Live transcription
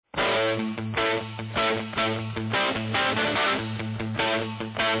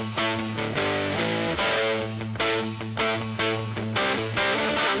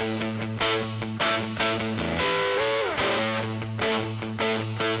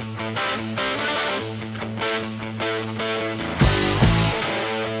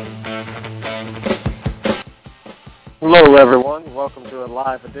everyone. Welcome to a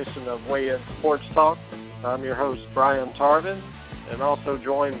live edition of In SportsTalk. I'm your host, Brian Tarvin, and also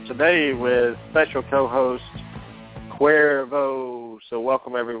joined today with special co-host Cuervo. So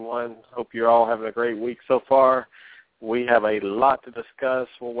welcome, everyone. Hope you're all having a great week so far. We have a lot to discuss.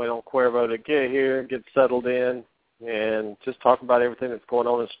 We'll wait on Cuervo to get here, get settled in, and just talk about everything that's going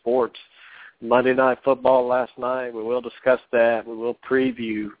on in sports. Monday Night Football last night. We will discuss that. We will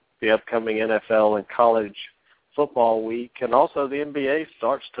preview the upcoming NFL and college football week. And also the NBA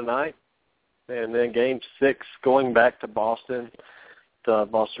starts tonight. And then Game 6 going back to Boston. The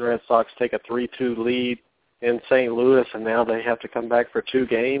Boston Red Sox take a 3-2 lead in St. Louis, and now they have to come back for 2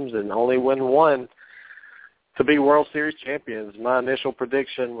 games and only win 1 to be World Series champions. My initial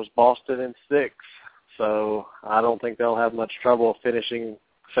prediction was Boston in 6. So I don't think they'll have much trouble finishing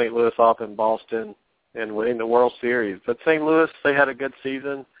St. Louis off in Boston and winning the World Series. But St. Louis, they had a good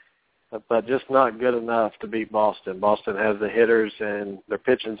season, but just not good enough to beat Boston. Boston has the hitters, and their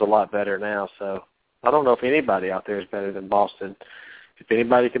pitching's a lot better now. So I don't know if anybody out there is better than Boston. If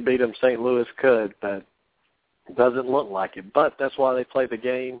anybody could beat them, St. Louis could, but it doesn't look like it. But that's why they play the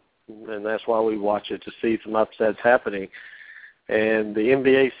game, and that's why we watch it, to see some upsets happening. And the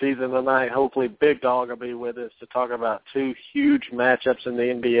NBA season tonight, hopefully Big Dog will be with us to talk about 2 huge matchups in the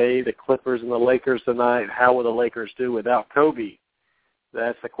NBA, the Clippers and the Lakers tonight. How will the Lakers do without Kobe?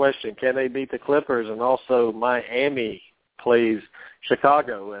 That's the question. Can they beat the Clippers? And also Miami plays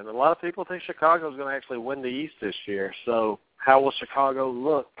Chicago. And a lot of people think Chicago is going to actually win the East this year. So how will Chicago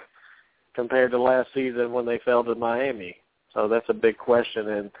look compared to last season when they fell to Miami? So that's a big question.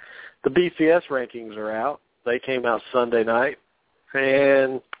 And the BCS rankings are out. They came out Sunday night.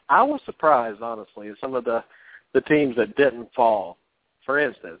 And I was surprised, honestly, at some of the teams that didn't fall. For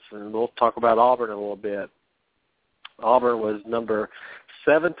instance, and we'll talk about Auburn a little bit. Auburn was number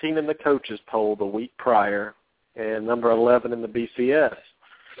 17 in the coaches poll the week prior and number 11 in the BCS.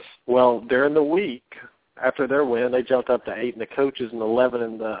 Well, during the week, after their win, they jumped up to 8 in the coaches and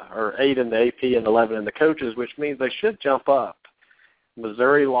 8 in the AP and 11 in the coaches, which means they should jump up.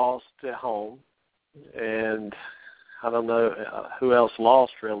 Missouri lost at home, and I don't know who else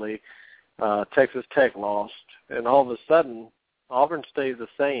lost, really. Texas Tech lost. And all of a sudden, Auburn stays the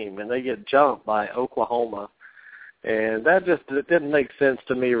same, and they get jumped by Oklahoma. And that just didn't make sense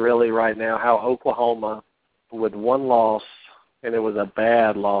to me, really, right now, how Oklahoma, with 1 loss, and it was a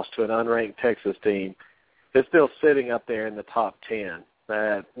bad loss to an unranked Texas team, is still sitting up there in the top 10.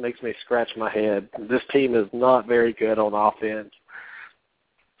 That makes me scratch my head. This team is not very good on offense.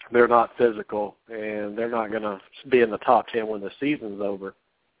 They're not physical, and they're not going to be in the top 10 when the season's over.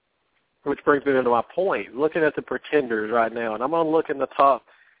 Which brings me to my point. Looking at the pretenders right now, and I'm going to look in the top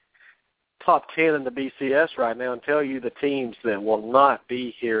 10 in the BCS right now and tell you the teams that will not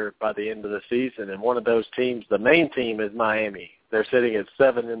be here by the end of the season. And one of those teams, the main team, is Miami. They're sitting at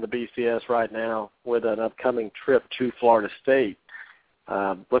 7 in the BCS right now with an upcoming trip to Florida State.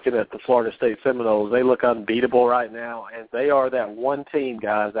 Looking at the Florida State Seminoles, they look unbeatable right now, and they are that one team,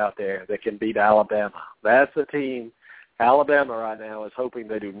 guys, out there that can beat Alabama. That's the team. Alabama right now is hoping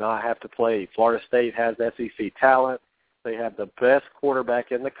they do not have to play. Florida State has SEC talent. They have the best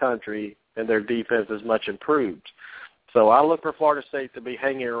quarterback in the country, and their defense is much improved. So I look for Florida State to be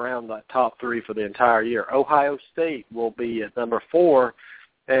hanging around that top 3 for the entire year. Ohio State will be at number 4.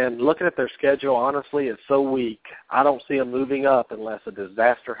 And looking at their schedule, honestly, it's so weak. I don't see them moving up unless a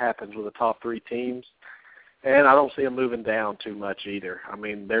disaster happens with the top 3 teams. And I don't see them moving down too much either. I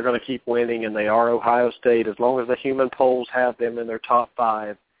mean, they're going to keep winning, and they are Ohio State. As long as the human polls have them in their top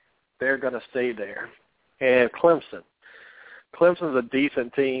 5, they're going to stay there. And Clemson. Clemson's a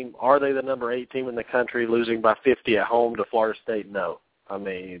decent team. Are they the number 8 team in the country, losing by 50 at home to Florida State? No. I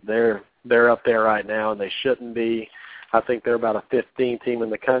mean, they're up there right now, and they shouldn't be. I think they're about a 15 team in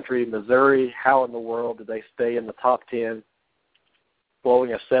the country. Missouri, how in the world did they stay in the top 10,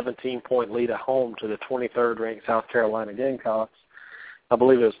 blowing a 17-point lead at home to the 23rd-ranked South Carolina Gamecocks? I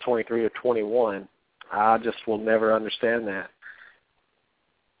believe it was 23 or 21. I just will never understand that.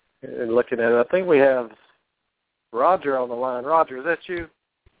 And looking at it, I think we have Roger on the line. Roger, is that you?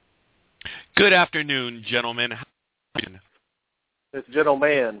 Good afternoon, gentlemen. It's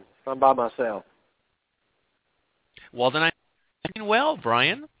Gentleman. I'm by myself. Well, then I'm doing well,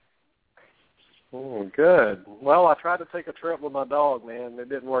 Brian. Oh, good. Well, I tried to take a trip with my dog, man. It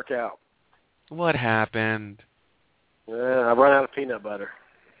didn't work out. What happened? Yeah, I ran out of peanut butter.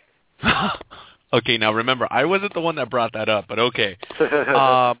 Okay, now remember, I wasn't the one that brought that up, but okay.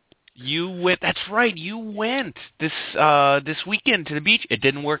 You went. That's right. You went this weekend to the beach. It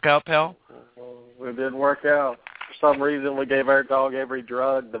didn't work out, pal. It didn't work out. For some reason, we gave our dog every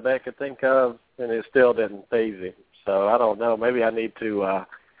drug the vet could think of, and it still didn't faze him. So So I don't know. Maybe I need to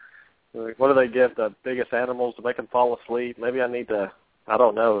what do they give the biggest animals to make them fall asleep? Maybe I need to, I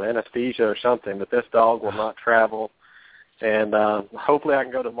don't know, anesthesia or something. But this dog will not travel. And hopefully I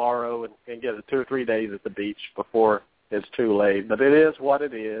can go tomorrow and get 2 or 3 days at the beach before it's too late. But it is what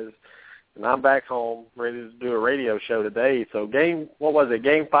it is. And I'm back home ready to do a radio show today. So Game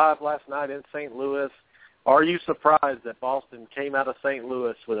 5 last night in St. Louis. Are you surprised that Boston came out of St.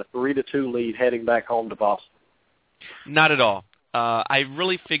 Louis with a 3-2 lead heading back home to Boston? Not at all. I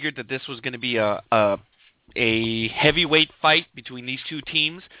really figured that this was going to be a heavyweight fight between these two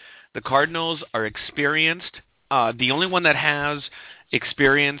teams. The Cardinals are experienced. The only one that has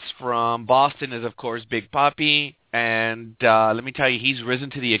experience from Boston is, of course, Big Papi. And let me tell you, he's risen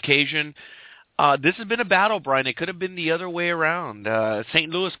to the occasion. This has been a battle, Brian. It could have been the other way around.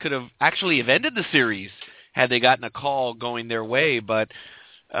 St. Louis could have actually ended the series had they gotten a call going their way. But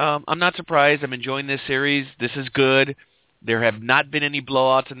I'm not surprised. I'm enjoying this series. This is good. There have not been any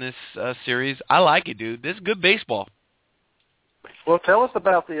blowouts in this series. I like it, dude. This is good baseball. Well, tell us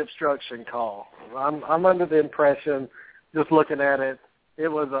about the obstruction call. I'm under the impression, just looking at it, it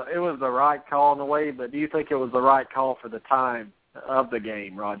was the right call in a way, but do you think it was the right call for the time of the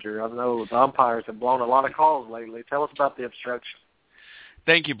game, Roger? I know the umpires have blown a lot of calls lately. Tell us about the obstruction.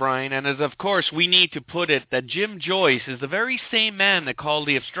 Thank you, Brian. And as of course, we need to put it that Jim Joyce is the very same man that called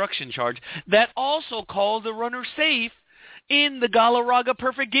the obstruction charge that also called the runner safe in the Galarraga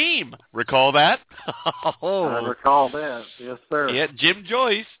perfect game. Recall that? I recall that. Yes, sir. Yeah, Jim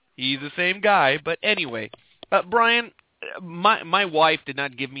Joyce. He's the same guy. But anyway, Brian, my wife did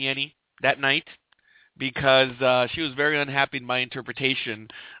not give me any that night because she was very unhappy in my interpretation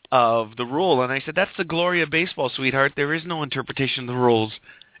of the rule. And I said, that's the glory of baseball, sweetheart. There is no interpretation of the rules.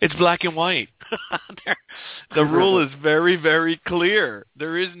 It's black and white. The rule is very, very clear.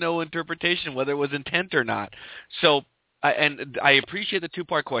 There is no interpretation, whether it was intent or not. So, and I appreciate the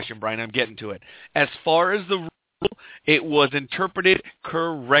two-part question, Brian. I'm getting to it. As far as the rule, it was interpreted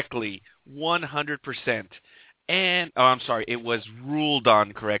correctly, 100%. And it was ruled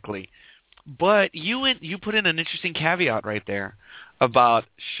on correctly. But you put in an interesting caveat right there about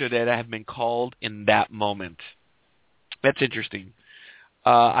should it have been called in that moment. That's interesting.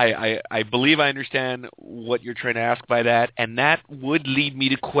 I believe I understand what you're trying to ask by that, and that would lead me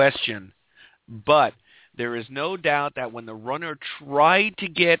to question. But there is no doubt that when the runner tried to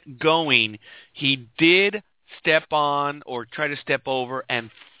get going, he did step on or try to step over and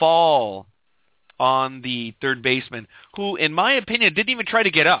fall on the third baseman, who, in my opinion, didn't even try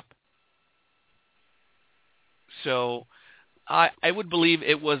to get up. So I would believe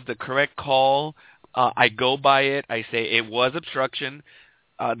it was the correct call. I go by it. I say it was obstruction.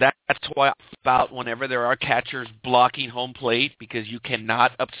 That's why about whenever there are catchers blocking home plate, because you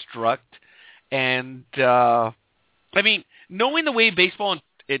cannot obstruct. And, I mean, knowing the way baseball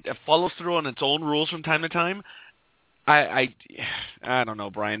it follows through on its own rules from time to time, I don't know,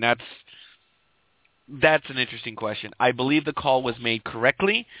 Brian. That's an interesting question. I believe the call was made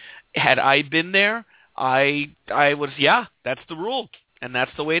correctly. Had I been there, I was, that's the rule. And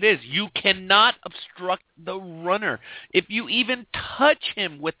that's the way it is. You cannot obstruct the runner. If you even touch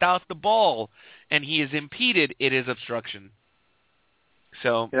him without the ball and he is impeded, it is obstruction.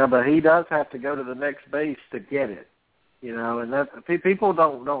 So yeah, but he does have to go to the next base to get it, and that people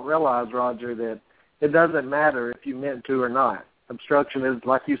don't realize, Roger, that it doesn't matter if you meant to or not. Obstruction is,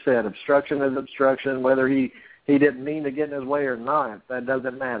 like you said, obstruction is obstruction. Whether he didn't mean to get in his way or not, that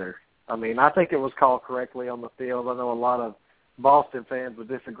doesn't matter. I mean, I think it was called correctly on the field. I know a lot of Boston fans would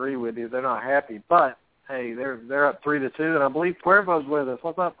disagree with you. They're not happy, but hey, they're up 3-2, and I believe Cuervo's with us.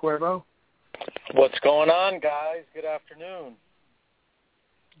 What's up, Cuervo? What's going on, guys? Good afternoon.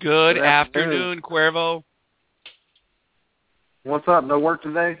 Good afternoon, Cuervo. What's up? No work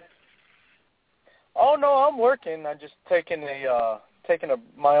today? Oh no, I'm working. I'm just taking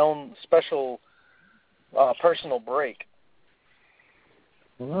my own special personal break.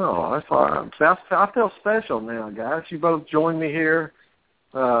 Oh, that's all right. I feel special now, guys. You both joined me here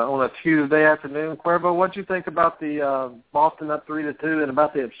on a Tuesday afternoon. Cuervo, what'd you think about the Boston up 3-2 and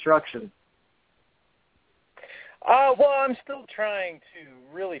about the obstruction? Well, I'm still trying to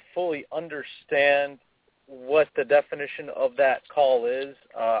really fully understand what the definition of that call is.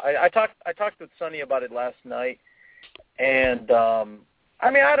 I talked with Sonny about it last night, and I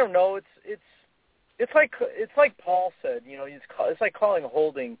mean, I don't know. It's like Paul said. It's like calling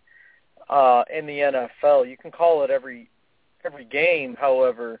holding in the NFL. You can call it every game.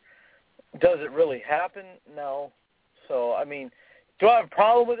 However, does it really happen? No. So I mean, do I have a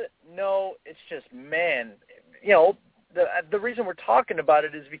problem with it? No. It's just, man. The reason we're talking about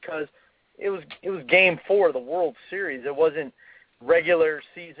it is because it was Game 4 of the World Series. It wasn't regular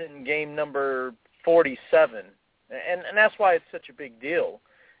season game number 47, and that's why it's such a big deal.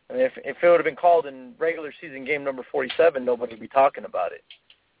 I mean, if it would have been called in regular season game number 47, nobody would be talking about it.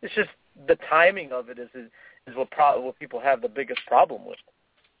 It's just the timing of it is what people have the biggest problem with.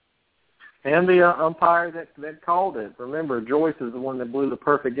 And the umpire that called it. Remember, Joyce is the one that blew the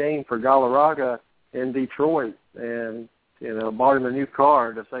perfect game for Galarraga in Detroit, and bought him a new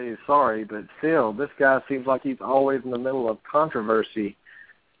car to say he's sorry. But still, this guy seems like he's always in the middle of controversy.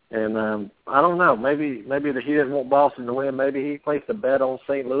 And I don't know. Maybe that he didn't want Boston to win. Maybe he placed a bet on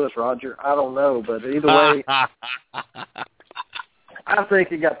St. Louis, Roger. I don't know. But either way, I think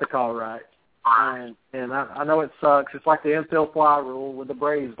he got the call right. And I know it sucks. It's like the infield fly rule with the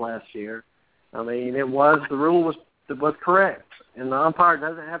Braves last year. I mean, the rule was correct, and the umpire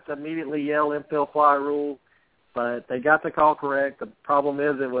doesn't have to immediately yell infield fly rule, but they got the call correct. The problem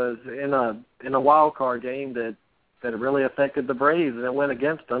is it was in a wild card game that it really affected the Braves, and it went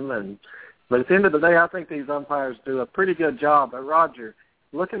against them. But at the end of the day, I think these umpires do a pretty good job. But Roger,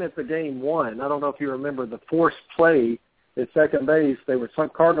 looking at the game one, I don't know if you remember the forced play at second base.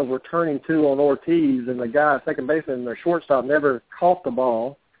 Some Cardinals were turning two on Ortiz, and the guy at second base and their shortstop never caught the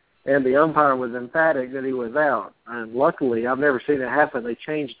ball, and the umpire was emphatic that he was out. And luckily, I've never seen it happen. They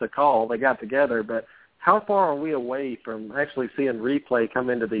changed the call. They got together. But how far are we away from actually seeing replay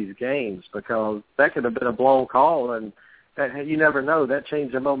come into these games? Because that could have been a blown call, and you never know. That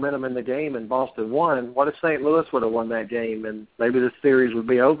changed the momentum in the game, and Boston won. What if St. Louis would have won that game, and maybe this series would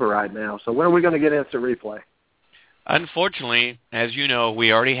be over right now? So when are we going to get instant replay? Unfortunately, as you know,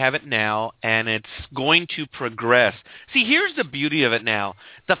 we already have it now, and it's going to progress. See, here's the beauty of it now.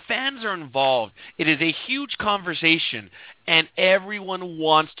 The fans are involved. It is a huge conversation, and everyone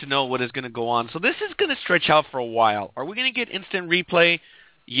wants to know what is going to go on. So this is going to stretch out for a while. Are we going to get instant replay?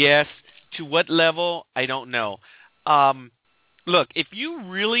 Yes. To what level? I don't know. Look, if you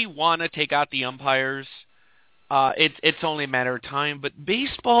really want to take out the umpires, it's only a matter of time, but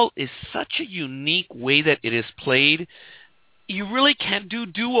baseball is such a unique way that it is played. You really can't do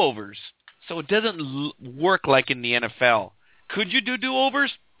do-overs, so it doesn't work like in the NFL. Could you do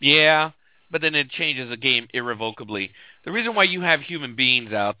do-overs? Yeah, but then it changes the game irrevocably. The reason why you have human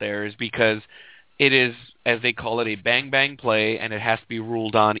beings out there is because it is, as they call it, a bang-bang play, and it has to be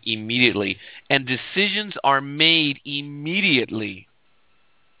ruled on immediately. And decisions are made immediately.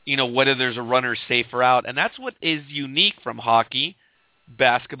 Whether there's a runner safe or out. And that's what is unique from hockey,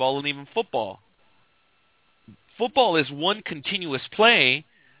 basketball, and even football. Football is one continuous play,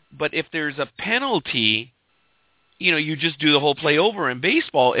 but if there's a penalty, you just do the whole play over. In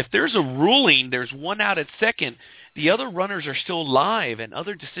baseball, if there's a ruling, there's one out at second, the other runners are still live, and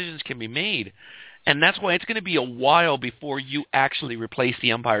other decisions can be made. And that's why it's going to be a while before you actually replace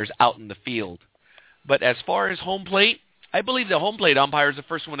the umpires out in the field. But as far as home plate, I believe the home plate umpire is the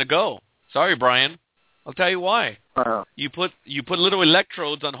first one to go. Sorry, Brian. I'll tell you why. Uh-huh. You put little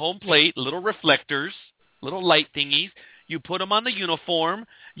electrodes on home plate, little reflectors, little light thingies. You put them on the uniform.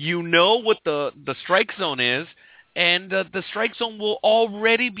 You know what the strike zone is, and the strike zone will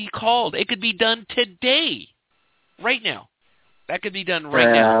already be called. It could be done today, right now. That could be done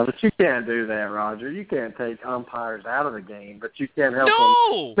right now. Yeah, but you can't do that, Roger. You can't take umpires out of the game, but you can help them.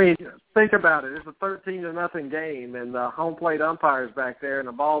 No! I mean, think about it. It's a 13-0 game, and the home plate umpire's back there, and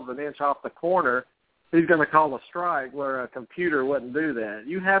the ball's an inch off the corner. He's going to call a strike where a computer wouldn't do that.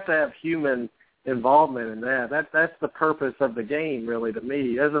 You have to have human involvement in that. That's the purpose of the game, really, to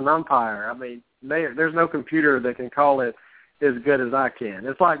me. As an umpire, I mean, there's no computer that can call it as good as I can.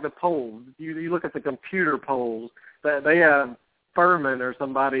 It's like the polls. You look at the computer polls, that they have Furman or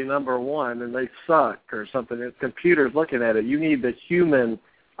somebody number one, and they suck or something. The computer's looking at it. You need the human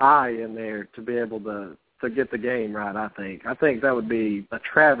eye in there to be able to get the game right. I think that would be a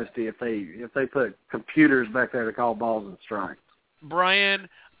travesty if they put computers back there to call balls and strikes. Brian,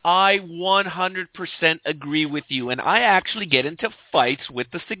 I 100% agree with you, and I actually get into fights with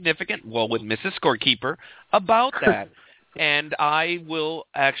with Mrs. Scorekeeper about that. And I will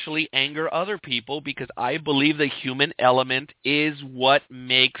actually anger other people because I believe the human element is what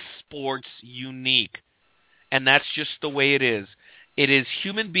makes sports unique. And that's just the way it is. It is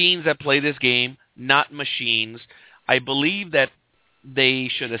human beings that play this game, not machines. I believe that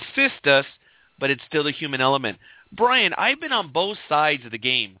they should assist us, but it's still the human element. Brian, I've been on both sides of the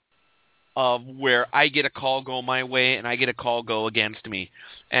game of where I get a call go my way and I get a call go against me.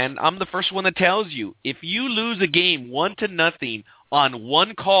 And I'm the first one that tells you, if you lose a game 1-0 on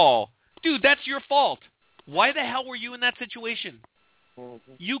one call, dude, that's your fault. Why the hell were you in that situation?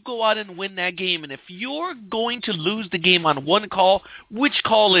 Mm-hmm. You go out and win that game, and if you're going to lose the game on one call, which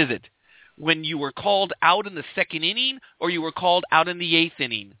call is it? when you were called out in the second inning or you were called out in the eighth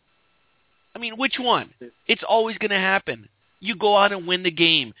inning? I mean, which one? It's always going to happen. You go out and win the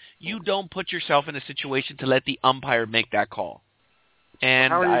game. You don't put yourself in a situation to let the umpire make that call.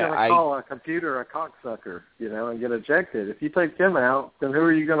 And how are you going to call a computer a cocksucker, and get ejected? If you take him out, then who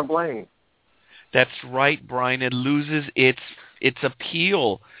are you going to blame? That's right, Brian. It loses its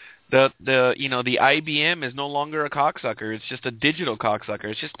appeal. The IBM is no longer a cocksucker. It's just a digital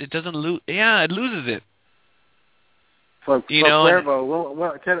cocksucker. It doesn't lose. Yeah, it loses it. So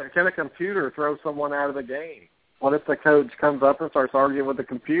Cuervo, can a computer throw someone out of the game? What if the coach comes up and starts arguing with the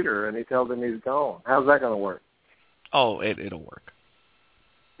computer and he tells him he's gone? How's that going to work? Oh, it'll work.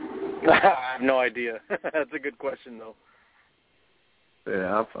 I have no idea. That's a good question, though.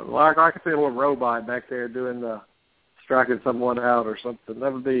 Yeah, I can see a little robot back there doing the striking someone out or something.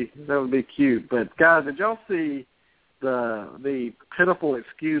 That would be cute. But guys, did y'all see the pitiful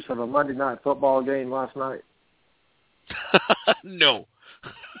excuse of a Monday Night Football game last night? No.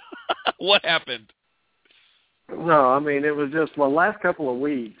 What happened? No, I mean, it was just the last couple of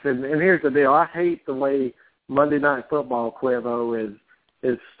weeks. And here's the deal. I hate the way Monday Night Football, Cuervo,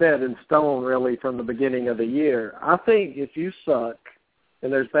 is set in stone, really, from the beginning of the year. I think if you suck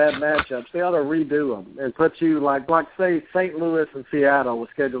and there's bad matchups, they ought to redo them and put you, like say, St. Louis and Seattle was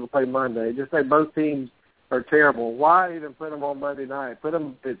scheduled to play Monday. Just say both teams are terrible. Why even put them on Monday night? Put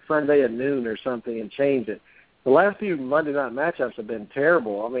them at Sunday at noon or something and change it. The last few Monday night matchups have been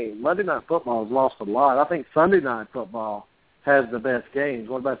terrible. I mean, Monday Night Football has lost a lot. I think Sunday Night Football has the best games.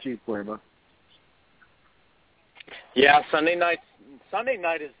 What about you, Cuervo? Yeah, Sunday night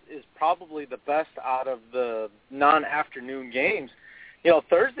is probably the best out of the non-afternoon games.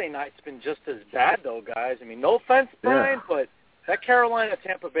 Thursday night's been just as bad, though, guys. I mean, no offense, Brian, but that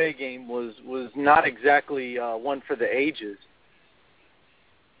Carolina-Tampa Bay game was not exactly one for the ages.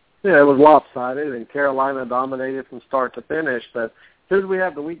 Yeah, it was lopsided, and Carolina dominated from start to finish. But who did we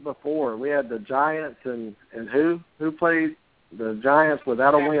have the week before? We had the Giants and who? Who played the Giants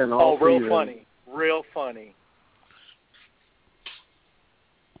without a win all season? Real funny.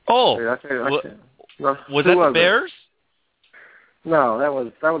 Oh, was that the Bears? No, that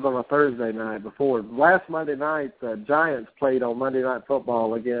was on a Thursday night before. Last Monday night, the Giants played on Monday Night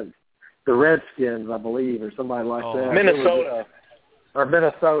Football against the Redskins, I believe, or somebody like that. Minnesota. I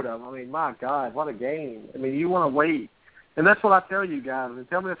mean, my God, what a game. I mean, you want to wait. And that's what I tell you guys, and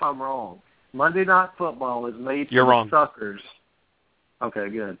tell me if I'm wrong. Monday Night Football is made for the suckers. Okay,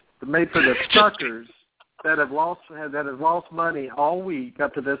 good. It's made for the suckers that have lost money all week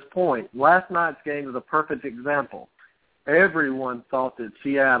up to this point. Last night's game is a perfect example. Everyone thought that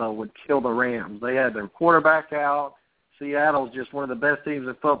Seattle would kill the Rams. They had their quarterback out. Seattle's just one of the best teams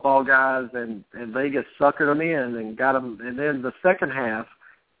in football, guys, and Vegas suckered them in and got them. And then the second half,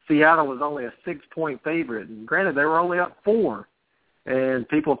 Seattle was only a 6-point favorite. And granted, they were only up 4. And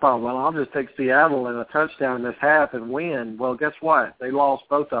people thought, well, I'll just take Seattle and a touchdown in this half and win. Well, guess what? They lost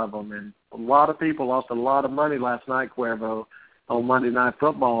both of them. And a lot of people lost a lot of money last night, Cuervo, on Monday Night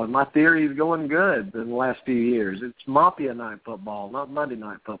Football. And my theory is going good in the last few years. It's Mafia Night Football, not Monday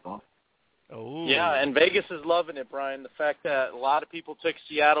Night Football. Oh. Yeah, and Vegas is loving it, Brian. The fact that a lot of people took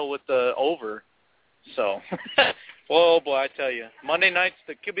Seattle with the over. So, oh, boy, I tell you. Monday nights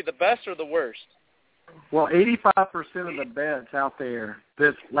could be the best or the worst. Well, 85% of the bets out there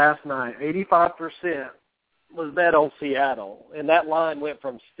this last night, 85% was bet on Seattle, and that line went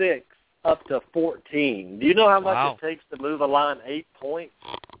from 6 up to 14. Do you know how much it takes to move a line 8 points?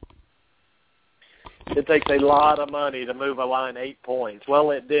 It takes a lot of money to move a line 8 points.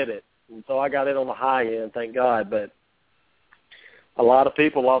 Well, it did it. And so I got it on the high end, thank God. But a lot of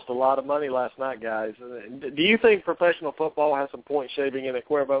people lost a lot of money last night, guys. Do you think professional football has some point shaving in it,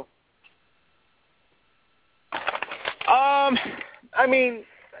 Cuervo? I mean,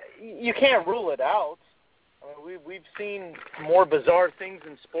 you can't rule it out. I mean, we've seen more bizarre things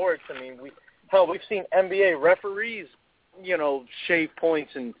in sports. I mean, we've seen NBA referees, shave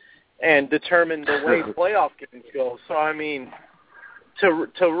points and determine the way playoff games go. So I mean, to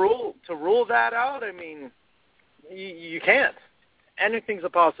rule that out, I mean, you can't. Anything's a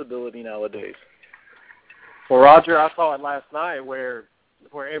possibility nowadays. Well, Roger, I saw it last night where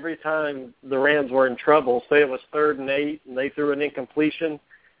every time the Rams were in trouble, say it was 3rd and 8 and they threw an incompletion,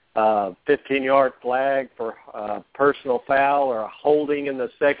 15-yard flag for a personal foul or a holding in the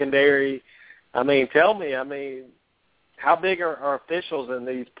secondary. I mean, tell me, how big are officials in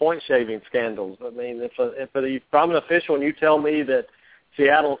these point-shaving scandals? I mean, if I'm an official and you tell me that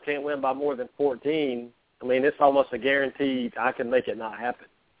Seattle can't win by more than 14, I mean, it's almost a guarantee I can make it not happen.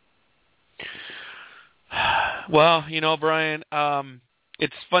 Well, Brian,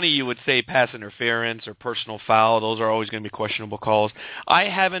 it's funny you would say pass interference or personal foul. Those are always going to be questionable calls. I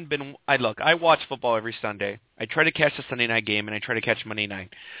watch football every Sunday. I try to catch the Sunday night game, and I try to catch Monday night.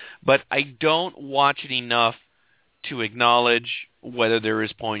 But I don't watch it enough to acknowledge whether there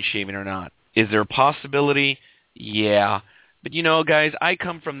is point shaving or not. Is there a possibility? Yeah. But, guys, I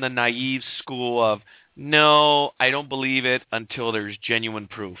come from the naive school of, no, I don't believe it until there's genuine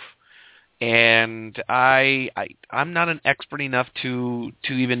proof. And I'm not an expert enough to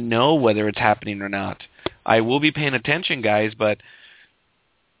even know whether it's happening or not. I will be paying attention, guys, but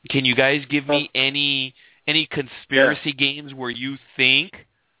can you guys give me any conspiracy games where you think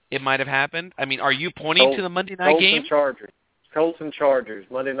it might have happened? I mean, are you pointing to the Monday night game? Colts and Chargers.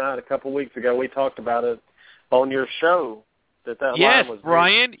 Monday night a couple weeks ago, we talked about it on your show. That yes, line was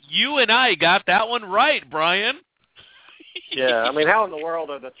Brian, you and I got that one right, Brian. Yeah, I mean, how in the world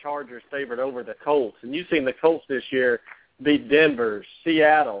are the Chargers favored over the Colts? And you've seen the Colts this year beat Denver,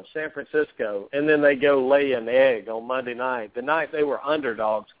 Seattle, San Francisco, and then they go lay an egg on Monday night. The night they were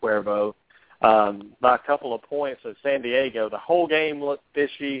underdogs, Cuervo, by a couple of points at San Diego. The whole game looked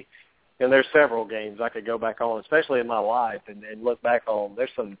fishy, and there's several games I could go back on, especially in my life, and look back on. There's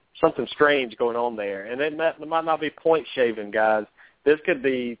something strange going on there. And it might not be point shaving, guys. This could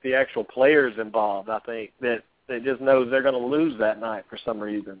be the actual players involved, I think, that just knows they're going to lose that night for some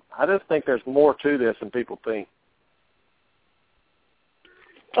reason. I just think there's more to this than people think.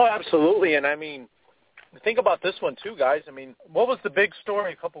 Oh, absolutely. And, I mean, think about this one, too, guys. I mean, what was the big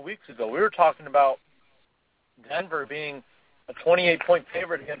story a couple weeks ago? We were talking about Denver being a 28-point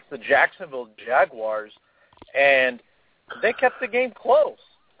favorite against the Jacksonville Jaguars, and they kept the game close.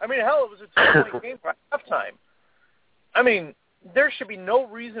 I mean, hell, it was a 2-point game for halftime. I mean, there should be no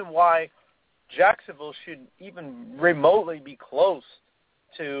reason why Jacksonville should even remotely be close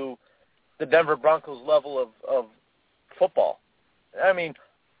to the Denver Broncos level of football. I mean,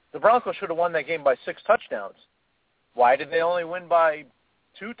 the Broncos should have won that game by 6 touchdowns. Why did they only win by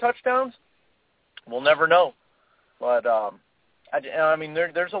 2 touchdowns? We'll never know. But, I mean,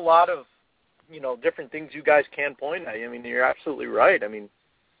 there's a lot of, different things you guys can point at. I mean, you're absolutely right. I mean,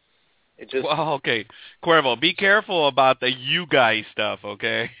 it just... Well, okay. Cuervo, be careful about the you guys stuff,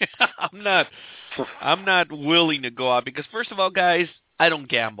 okay? I'm not willing to go out because, first of all, guys, I don't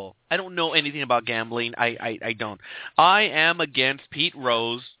gamble. I don't know anything about gambling. I don't. I am against Pete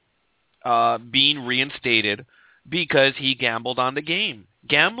Rose being reinstated because he gambled on the game.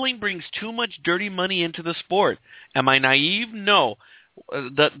 Gambling brings too much dirty money into the sport. Am I naive? No.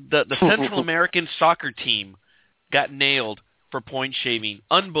 The Central American soccer team got nailed for point shaving.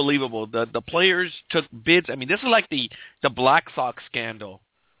 Unbelievable. The players took bids. I mean, this is like the Black Sox scandal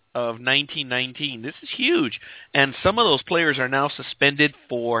of 1919. This is huge. And some of those players are now suspended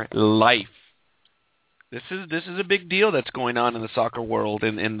for life. This is a big deal that's going on in the soccer world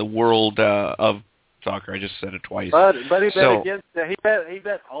and in the world of soccer. I just said it twice. But he bet he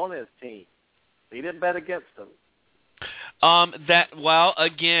bet on his team. He didn't bet against them. That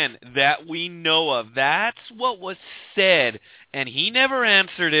we know of. That's what was said, and he never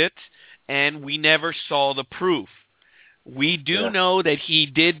answered it, and we never saw the proof. We do know that he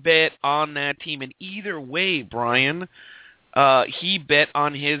did bet on that team, and either way, Brian, he bet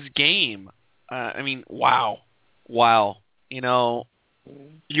on his game. I mean, wow. You're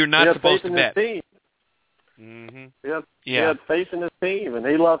not supposed to bet. Mm-hmm. He had faith in his team, and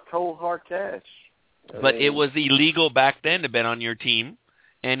he loved cold hard cash. But it was illegal back then to bet on your team,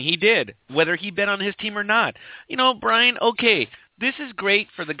 and he did, whether he bet on his team or not. Brian, okay, this is great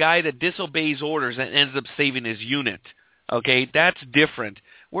for the guy that disobeys orders and ends up saving his unit. Okay, that's different.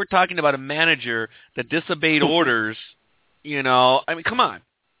 We're talking about a manager that disobeyed orders. I mean, come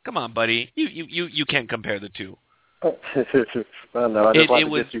on, buddy. You can't compare the two. I know. I just like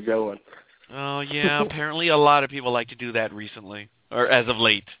to get you going. Oh yeah, apparently a lot of people like to do that recently, or as of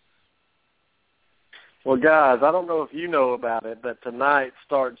late. Well, guys, I don't know if you know about it, but tonight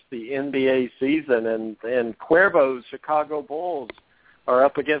starts the NBA season, and Cuervo's Chicago Bulls are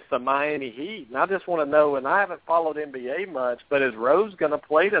up against the Miami Heat. And I just want to know, and I haven't followed NBA much, but is Rose going to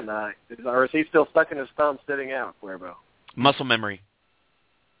play tonight? Or is he still stuck in his thumb sitting out, Cuervo? Muscle memory.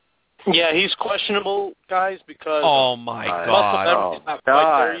 Yeah, he's questionable, guys, because oh my God, muscle memory's not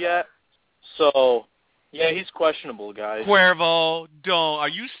quite there yet. So, yeah, he's questionable, guys. Cuervo, don't. Are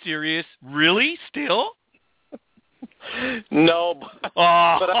you serious? Really? Still? No, but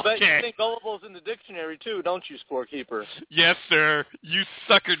I bet okay. you think gullible's in the dictionary too, don't you, scorekeeper? Yes, sir. You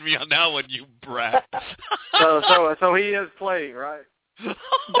suckered me on that one, you brat. So he is playing, right?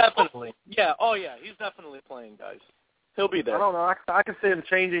 Definitely. Yeah. Oh, yeah. He's definitely playing, guys. He'll be there. I don't know. I can see him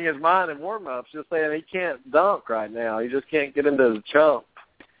changing his mind in warm-ups, just saying he can't dunk right now. He just can't get into the chump.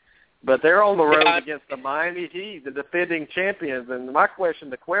 But they're on the road against the Miami Heat, the defending champions. And my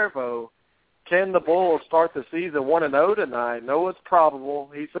question to Cuervo, can the Bulls start the season 1-0 tonight? No, it's probable.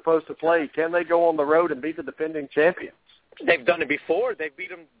 He's supposed to play. Can they go on the road and beat the defending champions? They've done it before. They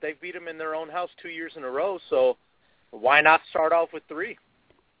beat them in their own house 2 years in a row. So why not start off with 3?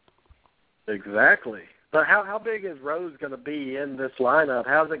 Exactly. But how big is Rose going to be in this lineup?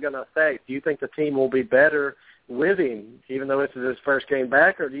 How's it going to affect? Do you think the team will be better with him, even though this is his first game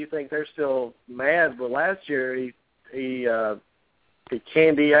back, or do you think they're still mad? But last year he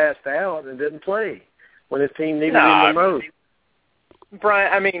candy-assed out and didn't play when his team needed him the most.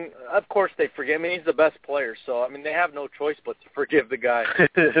 Brian, I mean, of course they forgive. I mean, he's the best player, so I mean they have no choice but to forgive the guy.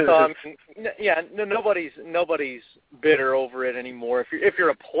 So I mean, yeah, nobody's bitter over it anymore. If you're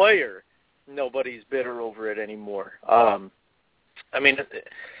a player, nobody's bitter over it anymore. I mean,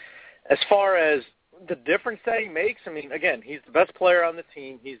 as far as the difference that he makes, I mean, again, he's the best player on the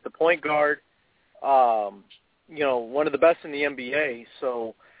team. He's the point guard, one of the best in the NBA.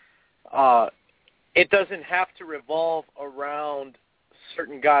 So it doesn't have to revolve around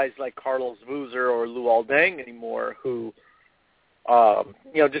certain guys like Carlos Boozer or Luol Deng anymore who,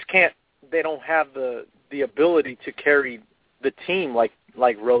 just can't, they don't have the ability to carry the team like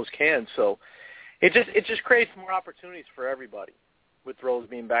Rose can. So it just creates more opportunities for everybody with Rose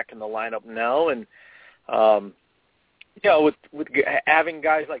being back in the lineup now. And, with having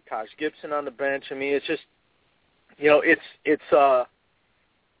guys like Taj Gibson on the bench, I mean, it's just, the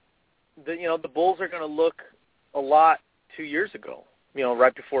Bulls are going to look a lot 2 years ago,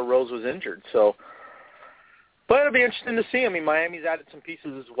 right before Rose was injured. So, but it'll be interesting to see. I mean, Miami's added some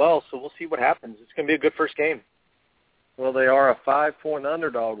pieces as well, so we'll see what happens. It's going to be a good first game. Well, they are a 5-point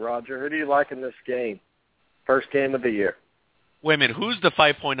underdog, Roger. Who do you like in this game? First game of the year. Wait a minute. Who's the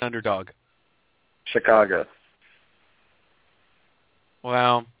 5-point underdog? Chicago.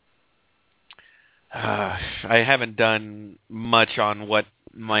 Well, I haven't done much on what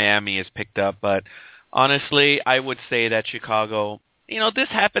Miami has picked up, but honestly, I would say that Chicago, this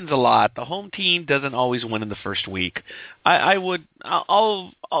happens a lot. The home team doesn't always win in the first week. Why'd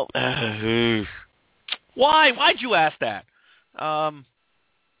you ask that? All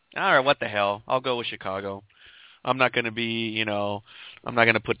right, what the hell? I'll go with Chicago. I'm not going to be, I'm not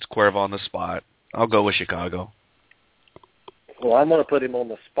going to put Cuervo on the spot. I'll go with Chicago. Well, I'm going to put him on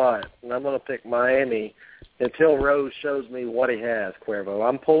the spot, and I'm going to pick Miami until Rose shows me what he has, Cuervo.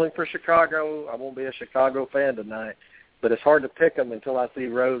 I'm pulling for Chicago. I won't be a Chicago fan tonight, but it's hard to pick him until I see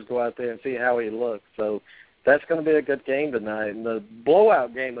Rose go out there and see how he looks. So that's going to be a good game tonight. And the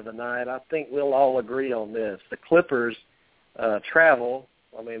blowout game of the night, I think we'll all agree on this. The Clippers travel.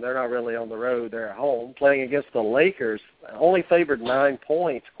 I mean, they're not really on the road. They're at home playing against the Lakers. Only favored 9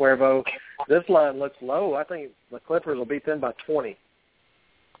 points, Cuervo. This line looks low. I think the Clippers will beat them by 20.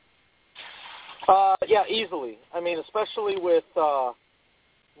 Yeah, easily. I mean, especially with,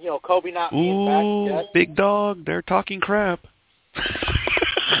 Kobe not being back yet. Big dog, they're talking crap.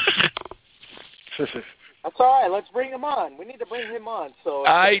 That's all right. Let's bring him on. We need to bring him on. So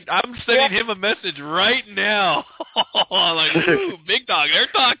I'm sending him a message right now. Like, ooh, big dog, they're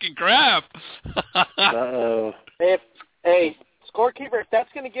talking crap. Uh-oh. Hey, scorekeeper, if that's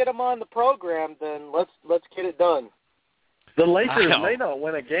going to get him on the program, then let's get it done. The Lakers may not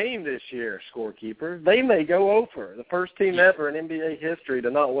win a game this year, scorekeeper. They may go over. The first team ever in NBA history to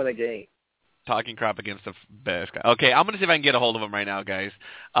not win a game. Talking crap against the best guy. Okay, I'm going to see if I can get a hold of him right now, guys.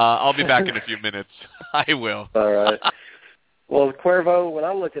 I'll be back in a few minutes. I will. All right. Well, Cuervo, when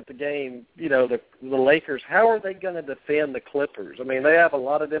I look at the game, the Lakers, how are they going to defend the Clippers? I mean, they have a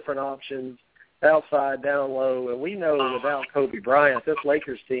lot of different options, outside, down low, and we know without Kobe Bryant, this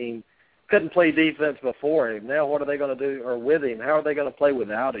Lakers team couldn't play defense before him. Now what are they going to do, or with him? How are they going to play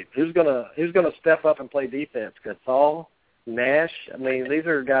without him? Who's going to step up and play defense? Gasol? Nash? I mean, these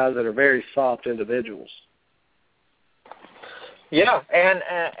are guys that are very soft individuals. Yeah,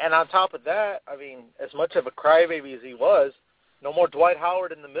 and on top of that, I mean, as much of a crybaby as he was, no more Dwight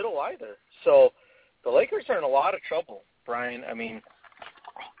Howard in the middle either. So the Lakers are in a lot of trouble, Brian. I mean,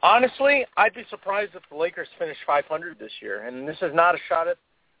 honestly, I'd be surprised if the Lakers finish 500 this year. And this is not a shot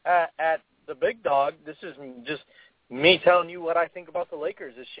at the big dog. This is just me telling you what I think about the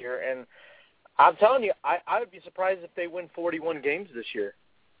Lakers this year. And I'm telling you, I would be surprised if they win 41 games this year.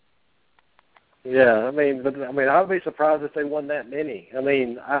 Yeah, I mean, I would be surprised if they won that many. I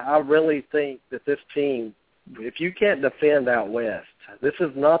mean, I really think that this team, if you can't defend out west, this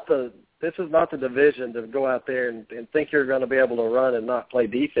is not the division to go out there and think you're going to be able to run and not play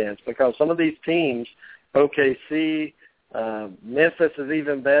defense, because some of these teams, OKC, Memphis is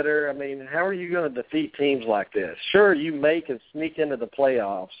even better. I mean, how are you going to defeat teams like this? Sure, you may can sneak into the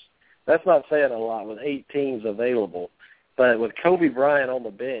playoffs, That's not saying a lot with 8 teams available. But with Kobe Bryant on the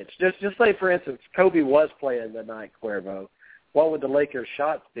bench, just say, for instance, Kobe was playing tonight, Cuervo, what would the Lakers'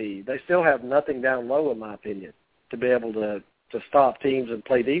 shots be? They still have nothing down low, in my opinion, to be able to stop teams and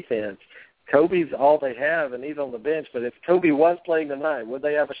play defense. Kobe's all they have, and he's on the bench. But if Kobe was playing tonight, would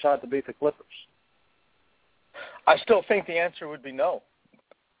they have a shot to beat the Clippers? I still think the answer would be no.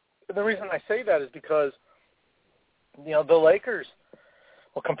 The reason I say that is because, the Lakers,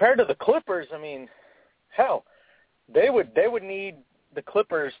 well, compared to the Clippers, I mean, hell, they would need the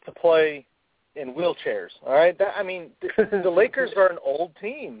Clippers to play in wheelchairs, all right? The Lakers are an old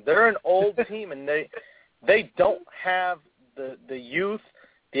team. They're an old team, and they don't have the youth,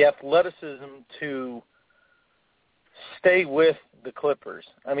 the athleticism to stay with the Clippers.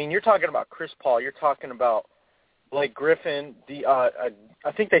 I mean, you're talking about Chris Paul. You're talking about Blake Griffin.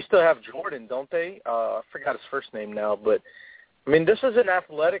 I think they still have Jordan, don't they? I forgot his first name now. But, I mean, this is an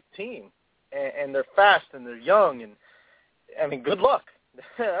athletic team, and they're fast and they're young. And, I mean, good luck.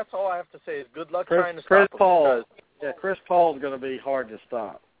 That's all I have to say is good luck trying to stop Paul. Yeah, Chris Paul is going to be hard to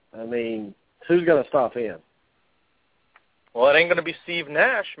stop. I mean, who's going to stop him? Well, it ain't going to be Steve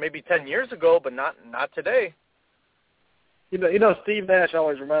Nash. Maybe 10 years ago, but not today. You know, Steve Nash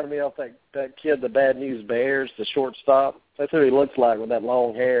always reminded me of that kid, the Bad News Bears, the shortstop. That's who he looks like with that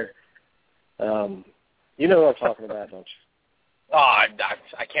long hair. You know what I'm talking about, don't you? Oh,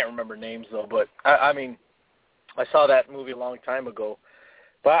 I can't remember names, though. But, I mean, I saw that movie a long time ago.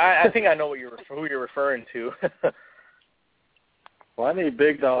 But I think I know who you're referring to. Well, I need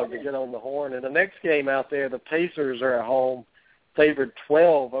Big Dog to get on the horn. In the next game out there, the Pacers are at home, favored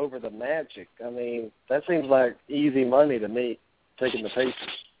 12 over the Magic. I mean, that seems like easy money to me, taking the Pacers.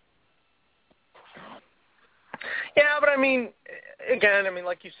 Yeah, but I mean, again,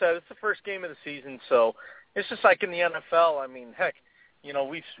 like you said, it's the first game of the season, so it's just like in the NFL. I mean, heck,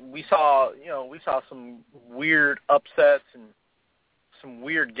 we saw some weird upsets and some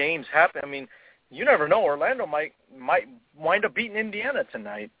weird games happen. I mean, you never know. Orlando might wind up beating Indiana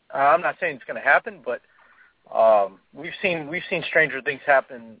tonight. I'm not saying it's going to happen, but we've seen stranger things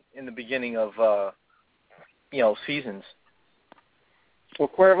happen in the beginning of seasons. Well,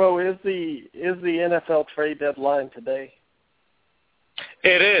 Cuervo, is the NFL trade deadline today?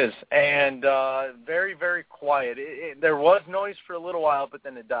 It is, and very, very quiet. There was noise for a little while, but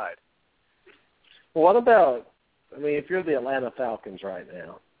then it died. Well, what about, if you're the Atlanta Falcons right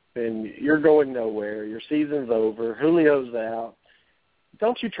now, and you're going nowhere, your season's over, Julio's out,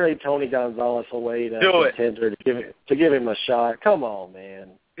 don't you trade Tony Gonzalez away to a contender to give him a shot? Come on, man.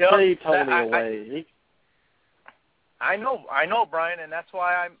 Trade Tony away. I know, Brian, and that's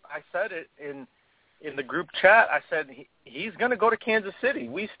why I said it in the group chat. I said he's going to go to Kansas City.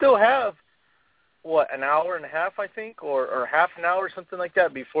 We still have, an hour and a half, I think, or half an hour, something like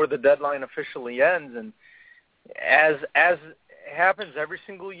that, before the deadline officially ends. And as happens every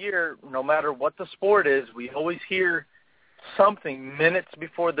single year, no matter what the sport is, we always hear something minutes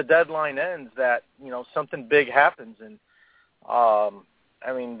before the deadline ends that, something big happens. And,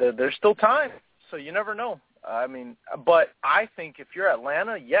 there's still time, so you never know. But I think if you're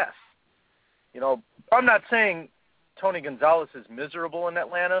Atlanta, yes. I'm not saying Tony Gonzalez is miserable in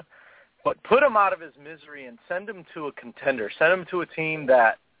Atlanta, but put him out of his misery and send him to a contender. Send him to a team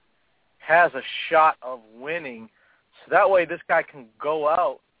that has a shot of winning, so that way this guy can go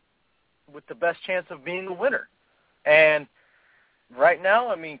out with the best chance of being a winner. And right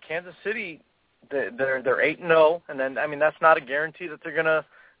now, Kansas City, they're 8-0, and then that's not a guarantee that they're gonna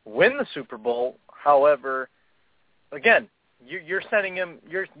win the Super Bowl. However, again, you're sending him.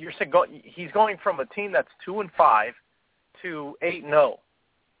 He's going from a team that's 2-5 to 8-0.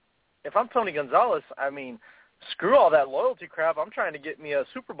 If I'm Tony Gonzalez, screw all that loyalty crap. I'm trying to get me a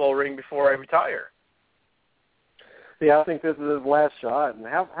Super Bowl ring before I retire. Yeah, I think this is his last shot. And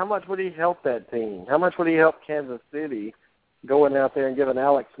how much would he help that team? How much would he help Kansas City going out there and giving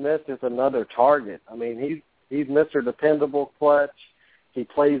Alex Smith just another target? He's Mr. Dependable Clutch. He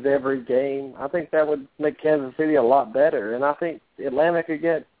plays every game. I think that would make Kansas City a lot better. And I think Atlanta could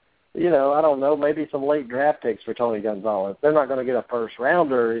get, I don't know, maybe some late draft picks for Tony Gonzalez. They're not going to get a first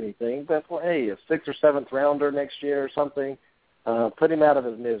rounder or anything, but, hey, a 6th or 7th rounder next year or something, put him out of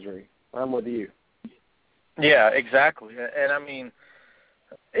his misery. I'm with you. Yeah, exactly. And,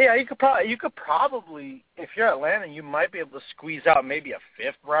 you could probably, if you're Atlanta, you might be able to squeeze out maybe a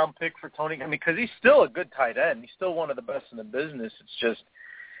 5th-round pick for Tony, because he's still a good tight end. He's still one of the best in the business. It's just,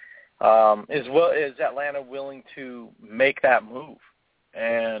 is Atlanta willing to make that move?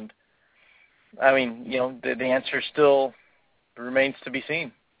 And, the answer still remains to be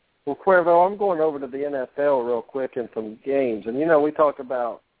seen. Well, Cuervo, I'm going over to the NFL real quick in some games. And, we talk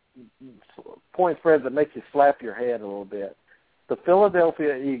about point spreads that make you slap your head a little bit. The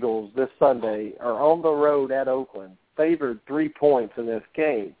Philadelphia Eagles this Sunday are on the road at Oakland, favored 3 points in this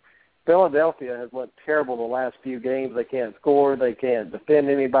game. Philadelphia has looked terrible the last few games. They can't score. They can't defend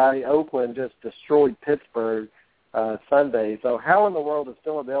anybody. Oakland just destroyed Pittsburgh Sunday. So how in the world is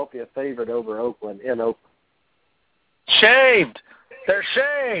Philadelphia favored over Oakland in Oakland? Shaved. They're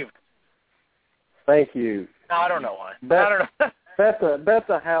shaved. Thank you. No, I don't know why. I don't know. Bet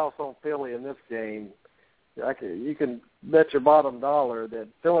the house on Philly in this game. You can bet your bottom dollar that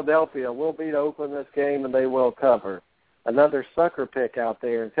Philadelphia will beat Oakland this game and they will cover. Another sucker pick out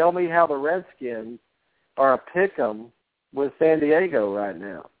there. And tell me how the Redskins are a pick-em with San Diego right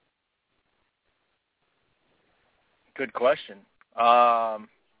now. Good question. I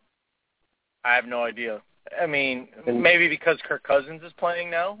have no idea. I mean, maybe because Kirk Cousins is playing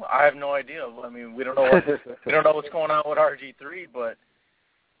now. I have no idea. I mean, we don't know what's going on with RG3, but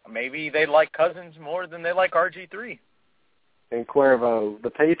maybe they like Cousins more than they like RG3. And Cuervo, the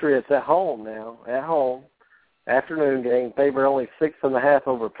Patriots at home now. At home, afternoon game, favor only 6.5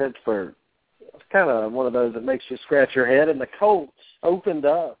 over Pittsburgh. It's kind of one of those that makes you scratch your head. And the Colts opened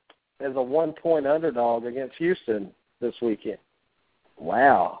up as a 1-point underdog against Houston this weekend.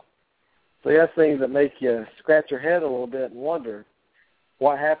 Wow. So that's things that make you scratch your head a little bit and wonder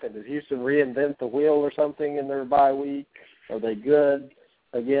what happened. Did Houston reinvent the wheel or something in their bye week? Are they good?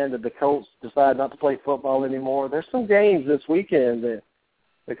 Again, did the Colts decide not to play football anymore? There's some games this weekend that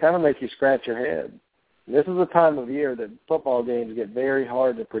kind of make you scratch your head. This is a time of year that football games get very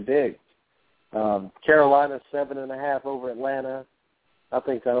hard to predict. Carolina 7.5 over Atlanta. I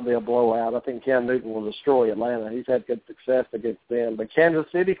think that'll be a blowout. I think Cam Newton will destroy Atlanta. He's had good success against them. But Kansas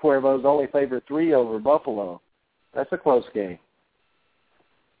City, Cuervo, is only favored 3 over Buffalo. That's a close game.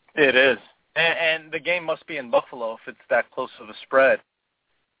 It is. And the game must be in Buffalo if it's that close of a spread.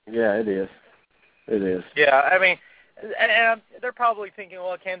 Yeah, it is. It is. Yeah, I mean, and they're probably thinking,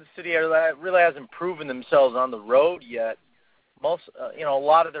 well, Kansas City really hasn't proven themselves on the road yet. Most, a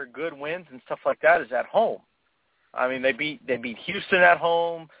lot of their good wins and stuff like that is at home. I mean, they beat Houston at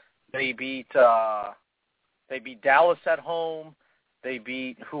home. They beat Dallas at home. They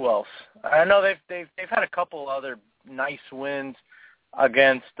beat who else? I know they've had a couple other nice wins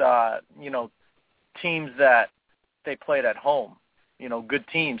against teams that they played at home. Good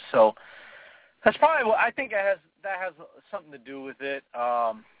teams. So that's probably what I think that has something to do with it.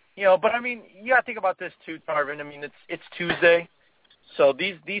 But I mean, you got to think about this too, Tarvin. I mean, it's Tuesday, so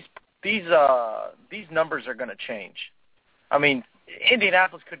these numbers are going to change. I mean,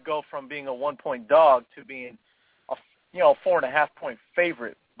 Indianapolis could go from being a 1-point dog to being a 4.5-point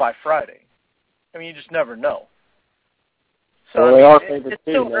favorite by Friday. I mean, you just never know. So well, they are favorites it's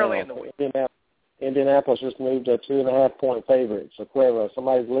still too early now. in the week. Indianapolis just moved to 2.5-point favorite. So Cuervo,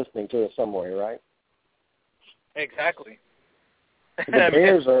 somebody's listening to it somewhere, right? Exactly.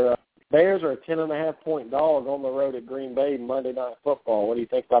 The Bears are a 10.5-point dog on the road at Green Bay Monday Night Football. What do you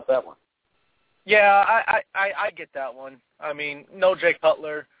think about that one? Yeah, I get that one. I mean, no Jay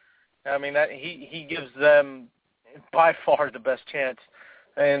Cutler. I mean, that he gives them by far the best chance.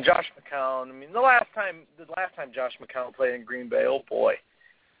 And Josh McCown. I mean, the last time Josh McCown played in Green Bay, oh boy,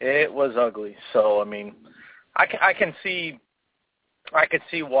 it was ugly. So I mean, I can see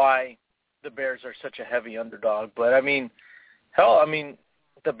why the Bears are such a heavy underdog. But I mean, hell, I mean,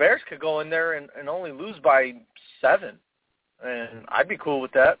 the Bears could go in there and only lose by 7, and I'd be cool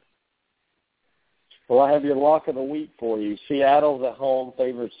with that. Well, I have your lock of the week for you. Seattle's at home,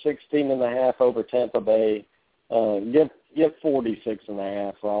 favored 16.5 over Tampa Bay. Give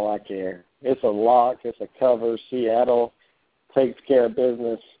 46.5 for all I care. It's a lock. It's a cover. Seattle takes care of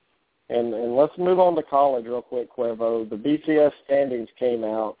business. And let's move on to college real quick, Cuervo. The BCS standings came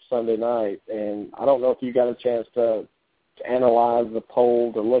out Sunday night, and I don't know if you got a chance to analyze the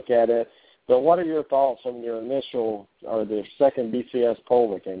poll, to look at it, but what are your thoughts on your initial or the second BCS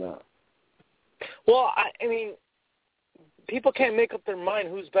poll that came out? Well, I mean, people can't make up their mind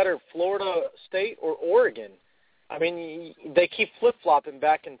who's better, Florida State or Oregon. I mean, they keep flip-flopping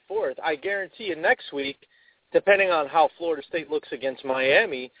back and forth. I guarantee you next week, depending on how Florida State looks against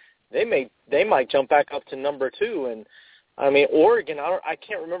Miami, they might jump back up to number 2. And I mean, Oregon, I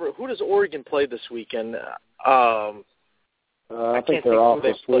can't remember, who does Oregon play this weekend? I think they're off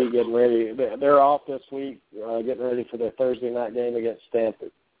this week, getting ready. They're off this week, getting ready for their Thursday night game against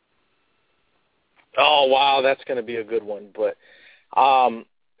Stanford. Oh wow, that's going to be a good one. But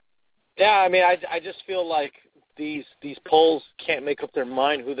yeah, I mean, I just feel like these polls can't make up their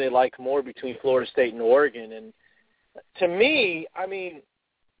mind who they like more between Florida State and Oregon. And to me, I mean,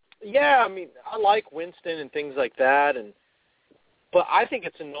 yeah, I mean, I like Winston and things like that, and But I think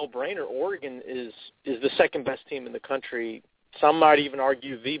it's a no-brainer. Oregon is the second-best team in the country. Some might even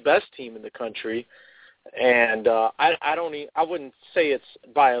argue the best team in the country. And I wouldn't say it's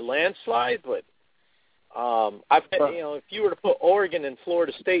by a landslide, but I bet, if you were to put Oregon and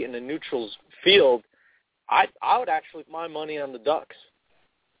Florida State in a neutral's field, I would actually put my money on the Ducks.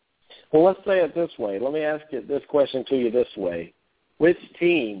 Well, let's say it this way. Let me ask you this question to you this way. Which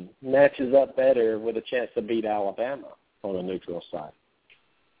team matches up better with a chance to beat Alabama on the neutral side?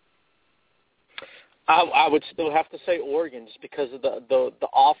 I would still have to say Oregon just because of the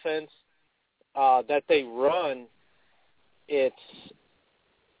offense that they run. It's,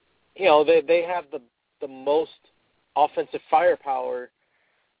 they have the most offensive firepower,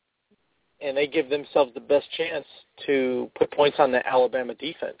 and they give themselves the best chance to put points on the Alabama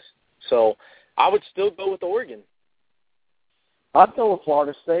defense. So I would still go with Oregon. I'd go with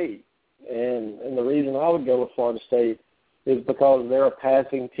Florida State, and the reason I would go with Florida State is because they're a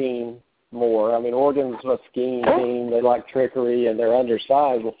passing team more. I mean, Oregon's a scheme team. They like trickery, and they're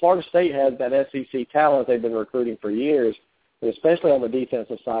undersized. Well, Florida State has that SEC talent they've been recruiting for years, especially on the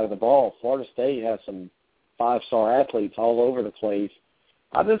defensive side of the ball. Florida State has some five-star athletes all over the place.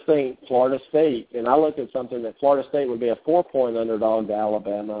 I just think Florida State, and I look at something that Florida State would be a 4-point underdog to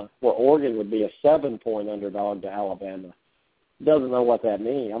Alabama, where Oregon would be a 7-point underdog to Alabama. Doesn't know what that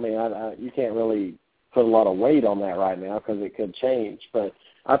means. I mean, you can't really put a lot of weight on that right now because it could change. But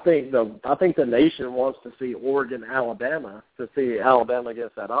I think the nation wants to see Oregon, Alabama, to see Alabama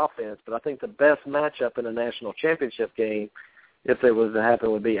against that offense. But I think the best matchup in a national championship game, if it was to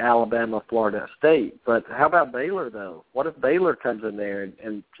happen, would be Alabama, Florida State. But how about Baylor, though? What if Baylor comes in there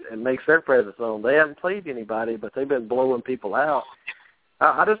and makes their presence known? They haven't played anybody, but they've been blowing people out.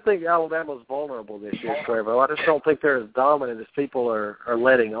 I just think Alabama's vulnerable this year, Cuervo. I just don't think they're as dominant as people are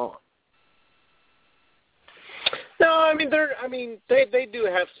letting on. No, I mean they do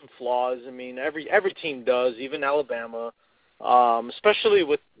have some flaws. I mean every team does, even Alabama, especially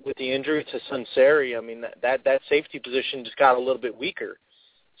with the injury to Sunseri. I mean that safety position just got a little bit weaker.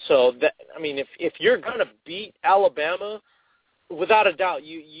 So if you're gonna beat Alabama, without a doubt,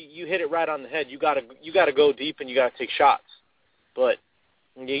 you hit it right on the head. You gotta go deep and you gotta take shots. But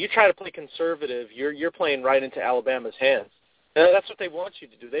you try to play conservative, you're playing right into Alabama's hands. And that's what they want you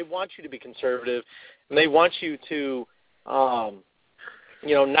to do. They want you to be conservative, and they want you to,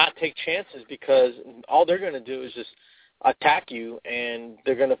 not take chances because all they're going to do is just attack you, and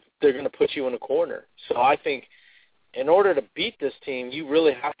they're going to put you in a corner. So I think in order to beat this team, you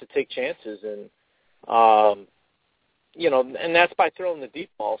really have to take chances, and and that's by throwing the deep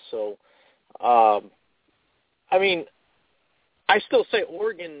ball. So, I still say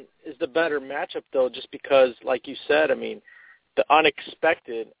Oregon is the better matchup, though, just because, like you said, the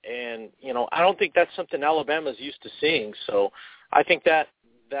unexpected, and, I don't think that's something Alabama's used to seeing. So I think that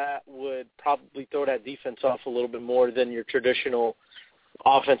would probably throw that defense off a little bit more than your traditional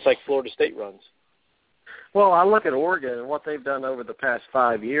offense like Florida State runs. Well, I look at Oregon, and what they've done over the past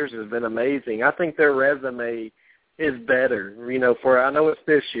 5 years has been amazing. I think their resume is better. I know it's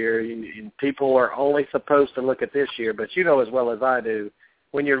this year, and people are only supposed to look at this year, but you know as well as I do,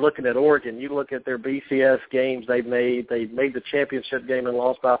 when you're looking at Oregon, you look at their BCS games they've made. They made the championship game and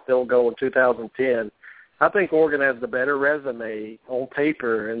lost by a field goal in 2010. I think Oregon has the better resume on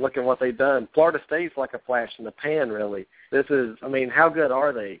paper, and look at what they've done. Florida State's like a flash in the pan, really. How good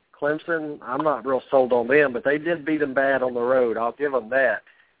are they? Clemson, I'm not real sold on them, but they did beat them bad on the road. I'll give them that.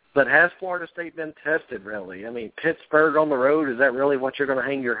 But has Florida State been tested, really? Pittsburgh on the road, is that really what you're going to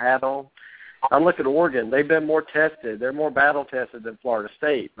hang your hat on? I look at Oregon. They've been more tested. They're more battle-tested than Florida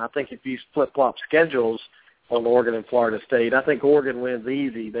State. And I think if you flip-flop schedules on Oregon and Florida State, I think Oregon wins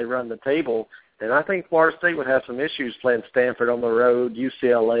easy. They run the table. And I think Florida State would have some issues playing Stanford on the road,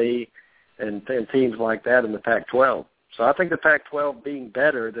 UCLA, and teams like that in the Pac-12. So I think the Pac-12 being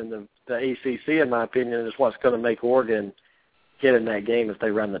better than the ACC, in my opinion, is what's going to make Oregon get in that game if they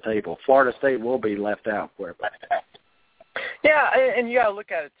run the table. Florida State will be left out for it. Yeah, and you got to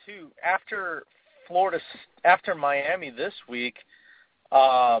look at it too. After Miami this week,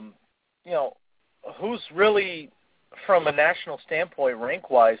 who's really, from a national standpoint,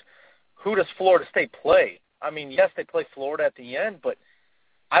 rank-wise, who does Florida State play? Yes, they play Florida at the end, but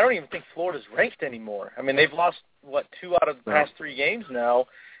I don't even think Florida's ranked anymore. They've lost 2 out of the past 3 games now,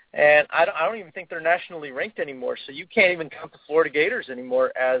 and I don't even think they're nationally ranked anymore. So you can't even count the Florida Gators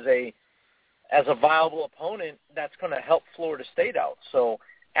anymore as a viable opponent that's going to help Florida State out. So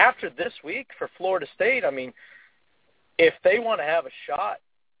after this week for Florida State, if they want to have a shot,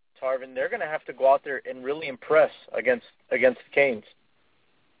 Tarvin, they're going to have to go out there and really impress against the Canes.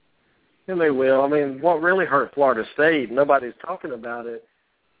 And they will. I mean, what really hurt Florida State, nobody's talking about it,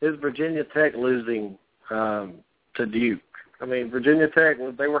 is Virginia Tech losing to Duke. I mean, Virginia Tech,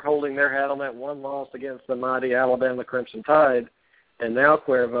 they were holding their hat on that one loss against the mighty Alabama Crimson Tide, and now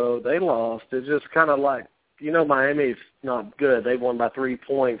Cuervo, they lost. It's just kind of like, Miami's not good. They won by 3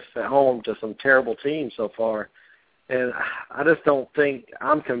 points at home to some terrible teams so far. And I just don't think,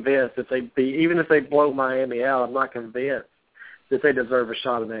 I'm convinced that even if they blow Miami out, I'm not convinced that they deserve a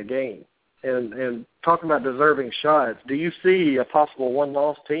shot in that game. And talking about deserving shots, do you see a possible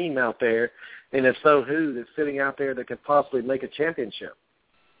one-loss team out there? And if so, who that's sitting out there that could possibly make a championship?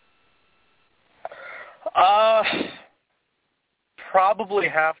 Probably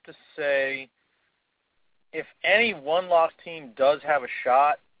have to say, if any one-loss team does have a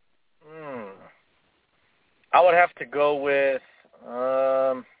shot, I would have to go with,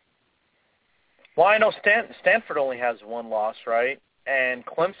 I know Stanford only has one loss, right? And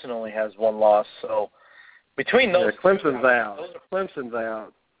Clemson only has one loss. So between those Clemson's out. Clemson's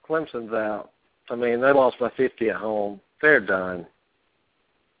out. I mean, they lost by 50 at home. They're done.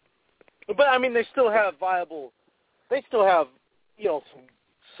 But, I mean, they still have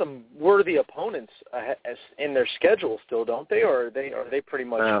some worthy opponents in their schedule still, don't they? Or are they pretty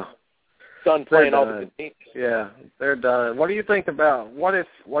much done playing all the good teams? Yeah, they're done. What do you think about, what if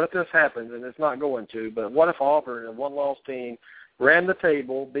this happens, and it's not going to, but what if Auburn, a one-loss team, ran the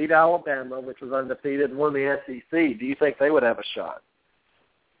table, beat Alabama, which was undefeated, and won the SEC? Do you think they would have a shot?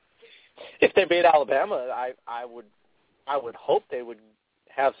 If they beat Alabama, I would hope they would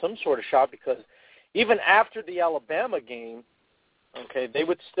have some sort of shot, because even after the Alabama game, okay, they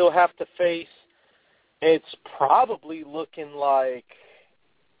would still have to face, it's probably looking like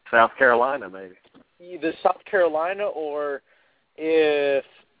South Carolina, maybe. Either South Carolina, or if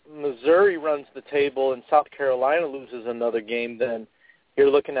Missouri runs the table and South Carolina loses another game, then you're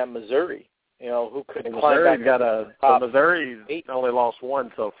looking at Missouri, who could climb back. Missouri's only lost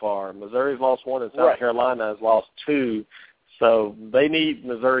one so far. Missouri's lost one, and South Carolina has lost two. So they need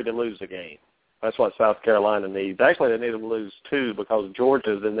Missouri to lose a game. That's what South Carolina needs. Actually, they need them to lose two, because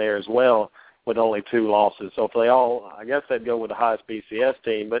Georgia's in there as well with only 2 losses. So if they all, I guess they'd go with the highest BCS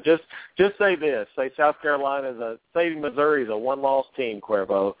team. But just say this. Say South Carolina's say Missouri's a one-loss team,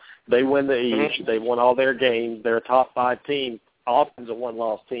 Cuervo. They win the East. They won all their games. They're a top 5 team. Auburn's a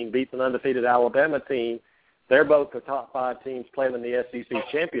one-loss team. Beats an undefeated Alabama team. They're both the top 5 teams playing in the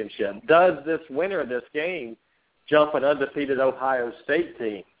SEC championship. Does this winner of this game jump an undefeated Ohio State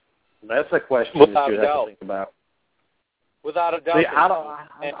team? That's a question that you have to think about. Without a doubt. See,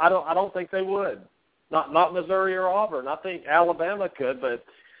 I don't think they would. Not Missouri or Auburn. I think Alabama could, but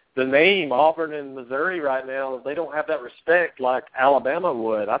the name Auburn and Missouri right now, they don't have that respect like Alabama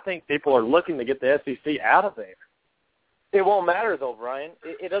would. I think people are looking to get the SEC out of there. It won't matter, though, Brian.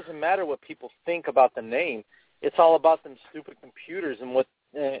 It doesn't matter what people think about the name. It's all about them stupid computers and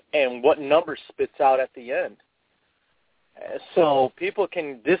what number spits out at the end. So people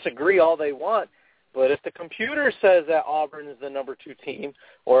can disagree all they want, but if the computer says that Auburn is the number 2 team,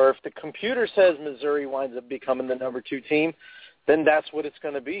 or if the computer says Missouri winds up becoming the number 2 team, then that's what it's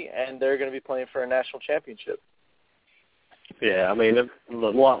going to be, and they're going to be playing for a national championship. Yeah, I mean, the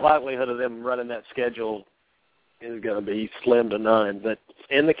likelihood of them running that schedule is going to be slim to none. But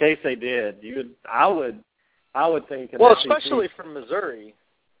in the case they did, I would think. Well, especially for Missouri,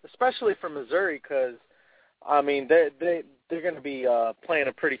 because I mean they're going to be playing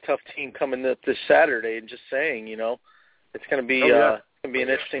a pretty tough team coming up this Saturday. And just saying, it's going to be an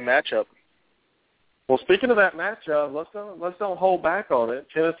interesting matchup. Well, speaking of that matchup, let's don't hold back on it.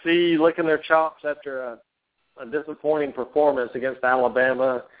 Tennessee licking their chops after a disappointing performance against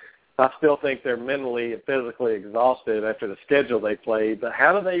Alabama. I still think they're mentally and physically exhausted after the schedule they played. But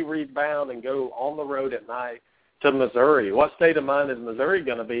how do they rebound and go on the road at night to Missouri? What state of mind is Missouri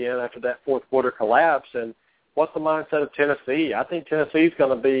going to be in after that fourth quarter collapse? And what's the mindset of Tennessee? I think Tennessee's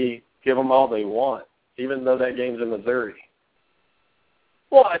going to give them all they want, even though that game's in Missouri.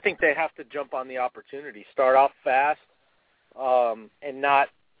 Well, I think they have to jump on the opportunity, start off fast, and not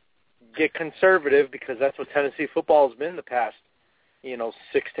get conservative, because that's what Tennessee football has been the past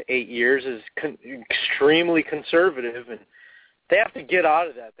 6 to 8 years, is extremely conservative, and they have to get out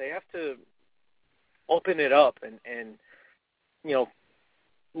of that. They have to open it up and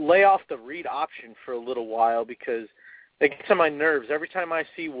lay off the read option for a little while, because it gets on my nerves. Every time I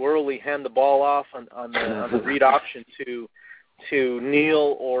see Worley hand the ball off on the read option to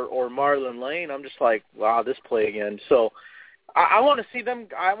Neal or Marlon Lane, I'm just like, wow, this play again. So I want to see them.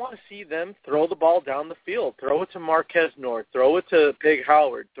 I want to see them throw the ball down the field, throw it to Marquez North, throw it to Big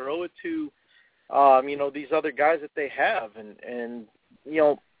Howard, throw it to these other guys that they have, and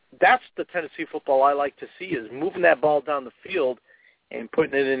that's the Tennessee football I like to see, is moving that ball down the field and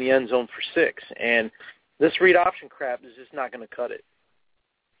putting it in the end zone for 6. And this read option crap is just not going to cut it.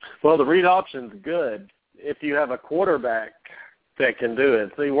 Well, the read option's good if you have a quarterback that can do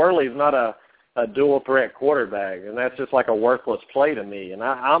it. See, Worley's not a dual-threat quarterback, and that's just like a worthless play to me. And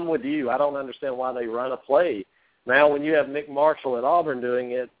I'm with you. I don't understand why they run a play. Now, when you have Nick Marshall at Auburn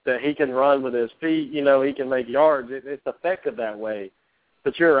doing it, that he can run with his feet, he can make yards, it's effective that way.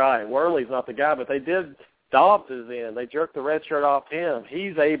 But you're right. Worley's not the guy, but they did. Dobbs is in. They jerked the red shirt off him.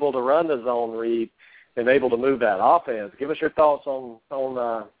 He's able to run the zone read and able to move that offense. Give us your thoughts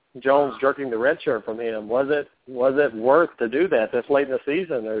on Jones jerking the red shirt from him. Was it worth to do that this late in the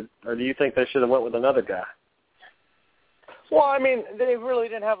season, or do you think they should have went with another guy? Well, I mean, they really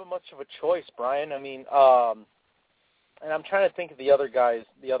didn't have much of a choice, Brian. I mean, and I'm trying to think of the other guys,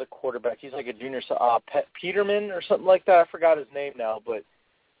 the other quarterback. He's like a junior, Peterman or something like that. I forgot his name now, but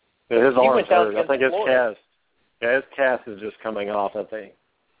his he arm's went down hurt. I think his Florida. cast. Yeah, his cast is just coming off, I think.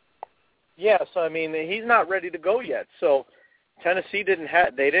 Yeah, so I mean, he's not ready to go yet. So Tennessee didn't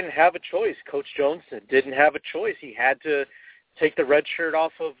have a choice. Coach Jones didn't have a choice. He had to take the red shirt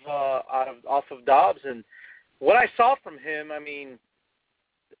off of Dobbs. And what I saw from him, I mean,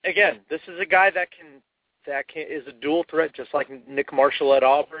 again, this is a guy that is a dual threat, just like Nick Marshall at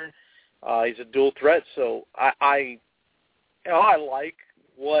Auburn. He's a dual threat. So I like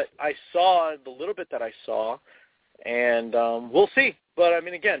what I saw, the little bit that I saw, and we'll see. But I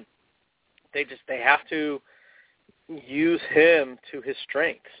mean, again, they have to use him to his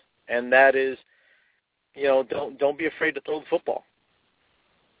strengths, and that is, don't be afraid to throw the football.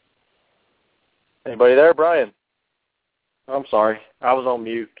 Anybody there, Brian? I'm sorry, I was on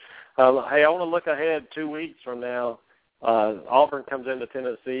mute. Hey, I want to look ahead 2 weeks from now. Auburn comes into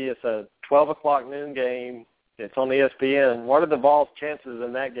Tennessee. It's a 12 o'clock noon game. It's on ESPN. What are the Vols' chances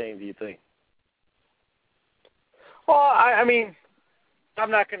in that game, do you think? Well, I mean, I'm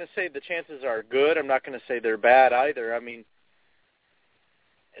not going to say the chances are good. I'm not going to say they're bad either. I mean,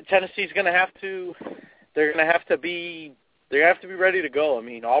 Tennessee's going to have to. They're going to have to be ready to go. I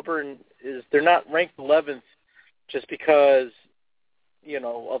mean, Auburn they're not ranked 11th just because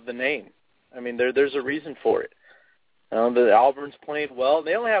of the name. I mean, there's a reason for it. The Auburn's playing well.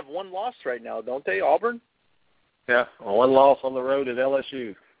 They only have one loss right now, don't they, Auburn? Yeah, one loss on the road at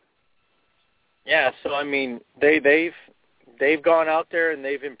LSU. Yeah, so I mean, they've gone out there and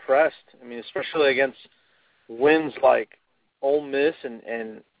they've impressed. I mean, especially against wins like Ole Miss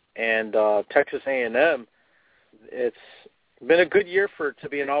and Texas A&M. It's been a good year to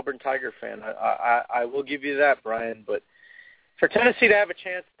be an Auburn Tiger fan. I will give you that, Brian. But for Tennessee to have a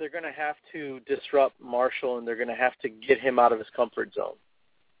chance, they're going to have to disrupt Marshall, and they're going to have to get him out of his comfort zone.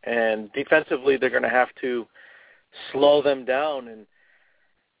 And defensively, they're going to have to slow them down, and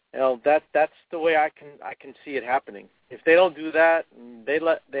that's the way I can see it happening. If they don't do that, and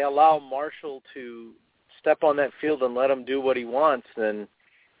they allow Marshall to step on that field and let him do what he wants, then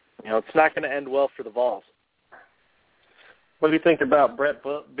it's not going to end well for the Vols. What do you think about Brett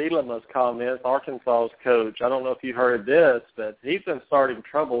Bielema's comments, Arkansas's coach? I don't know if you heard this, but he's been starting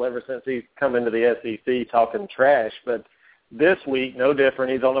trouble ever since he's come into the SEC talking trash. But this week, no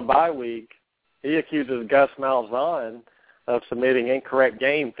different. He's on a bye week. He accuses Gus Malzahn of submitting incorrect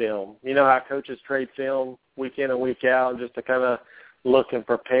game film. You know how coaches trade film week in and week out just to kind of look and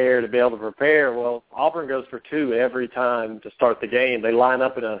prepare, to be able to prepare. Well, Auburn goes for 2 every time to start the game. They line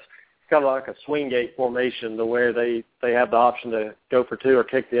up in a kind of like a swing gate formation to where they have the option to go for 2 or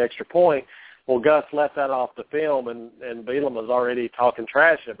kick the extra point. Well, Gus left that off the film, and Bielema's already talking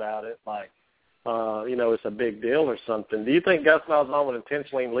trash about it, like, it's a big deal or something. Do you think Gus Malzahn would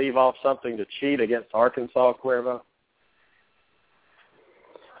intentionally leave off something to cheat against Arkansas, Cuervo?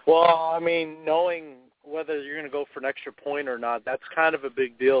 Well, I mean, knowing whether you're going to go for an extra point or not, that's kind of a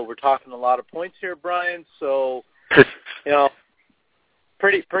big deal. We're talking a lot of points here, Brian, so,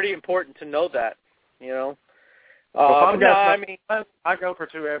 pretty important to know that, I go for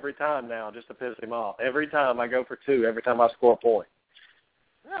 2 every time now just to piss him off. Every time I go for 2, every time I score a point.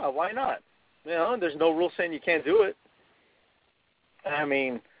 Yeah, why not? There's no rule saying you can't do it. I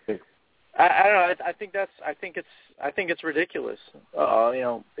mean, I don't know. I think it's ridiculous.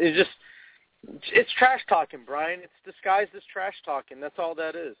 It's trash talking, Brian. It's disguised as trash talking. That's all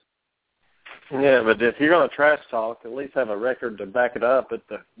that is. Yeah, but if you're going to trash talk, at least have a record to back it up. But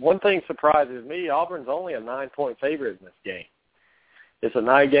the one thing surprises me, Auburn's only a 9-point favorite in this game. It's a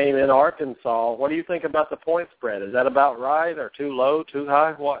night game in Arkansas. What do you think about the point spread? Is that about right or too low, too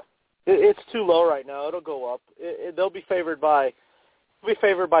high? What? It's too low right now. It'll go up. They'll be favored by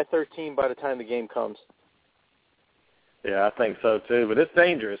 13 by the time the game comes. Yeah, I think so too. But it's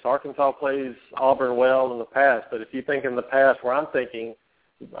dangerous. Arkansas plays Auburn well in the past, but if you think in the past where I'm thinking,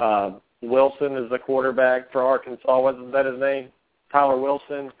 Wilson is the quarterback for Arkansas. Wasn't that his name? Tyler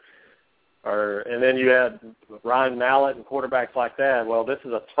Wilson. And then you had Ryan Mallett and quarterbacks like that. Well, this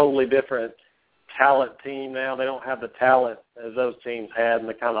is a totally different talent team now. They don't have the talent as those teams had and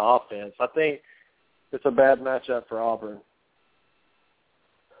the kind of offense. I think it's a bad matchup for Auburn.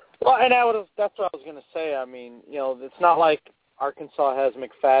 Well, and that's what I was going to say. I mean, it's not like Arkansas has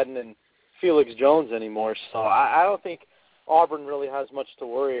McFadden and Felix Jones anymore, so I don't think Auburn really has much to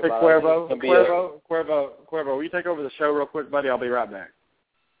worry about. Cuervo, will you take over the show real quick, buddy? I'll be right back.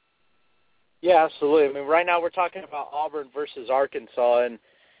 Yeah, absolutely. I mean, right now we're talking about Auburn versus Arkansas, and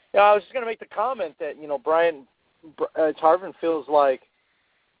I was just going to make the comment that, Brian Tarvin feels like,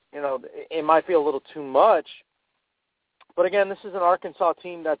 it might be a little too much. But again, this is an Arkansas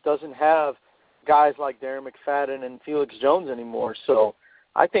team that doesn't have guys like Darren McFadden and Felix Jones anymore. So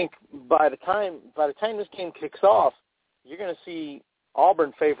I think by the time this game kicks off, you're going to see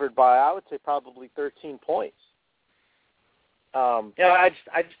Auburn favored by, I would say, probably 13 points. I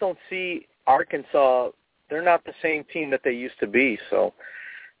just don't see Arkansas. They're not the same team that they used to be. So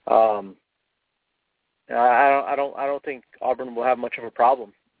I don't think Auburn will have much of a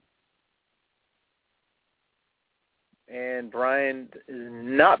problem. And Brian is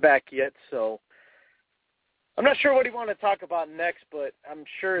not back yet, so I'm not sure what he wanted to talk about next, but I'm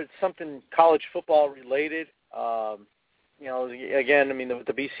sure it's something college football related. Again, I mean, the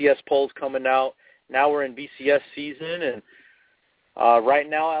BCS polls coming out. Now we're in BCS season, and right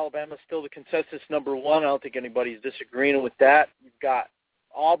now Alabama's still the consensus number one. I don't think anybody's disagreeing with that. You've got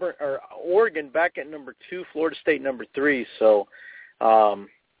Oregon back at number 2, Florida State number 3. So,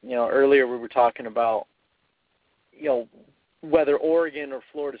 earlier we were talking about, whether Oregon or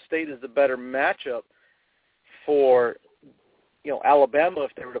Florida State is the better matchup for, Alabama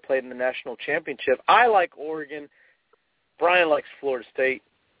if they were to play in the national championship. I like Oregon. Brian likes Florida State.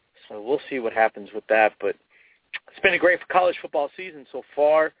 So we'll see what happens with that. But it's been a great college football season so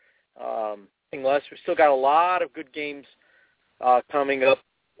far. Unless we still got a lot of good games coming up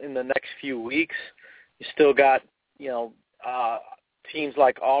in the next few weeks. You still got, teams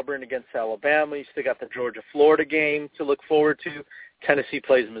like Auburn against Alabama. You still got the Georgia-Florida game to look forward to. Tennessee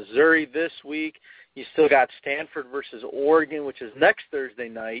plays Missouri this week. You still got Stanford versus Oregon, which is next Thursday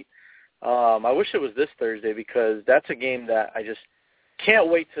night. I wish it was this Thursday because that's a game that I just can't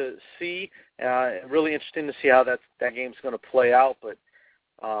wait to see. Really interesting to see how that game's going to play out. But,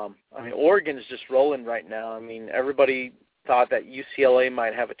 Oregon is just rolling right now. I mean, everybody thought that UCLA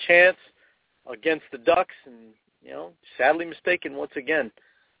might have a chance against the Ducks, and sadly mistaken once again.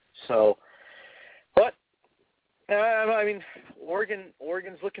 So, but Oregon's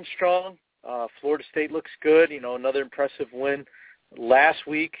looking strong. Florida State looks good. Another impressive win last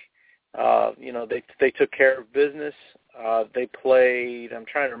week. They took care of business. They played. I'm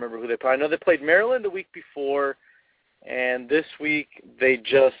trying to remember who they played. I know they played Maryland the week before, and this week they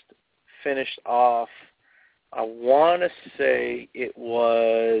just finished off. I want to say it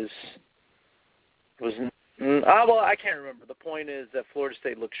was. I can't remember. The point is that Florida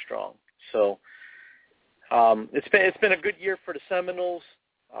State looks strong. So it's been a good year for the Seminoles.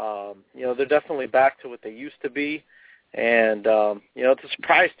 They're definitely back to what they used to be. And, it's a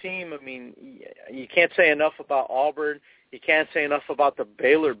surprise team. I mean, you can't say enough about Auburn. You can't say enough about the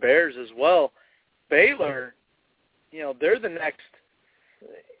Baylor Bears as well. Baylor, they're the next,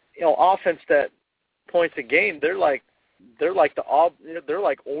 offense that points a game. They're like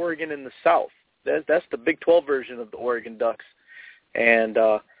Oregon in the South. That's the Big 12 version of the Oregon Ducks. And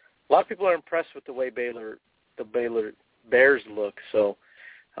a lot of people are impressed with the way the Baylor Bears look. So,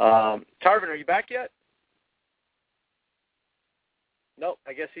 Tarvin, are you back yet? Nope,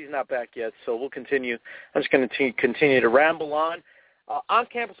 I guess he's not back yet, so we'll continue. I'm just going to continue to ramble on. On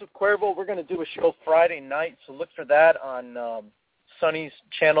Campus with Cuervo, we're going to do a show Friday night, so look for that on Sonny's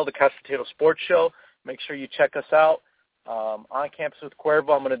channel, the Casa Potato Sports Show. Make sure you check us out. On Campus with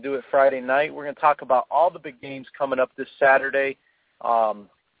Cuervo, I'm going to do it Friday night. We're going to talk about all the big games coming up this Saturday.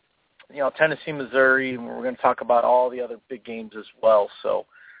 Tennessee, Missouri, and we're going to talk about all the other big games as well. So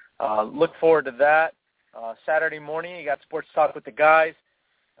look forward to that. Saturday morning, you got Sports Talk with the guys,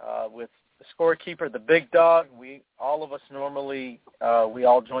 with the scorekeeper, the big dog. All of us normally, we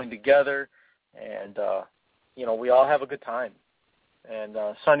all join together, and, we all have a good time. And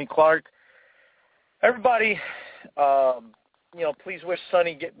Sonny Clark, everybody, please wish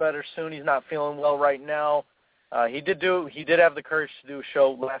Sonny get better soon. He's not feeling well right now. He did have the courage to do a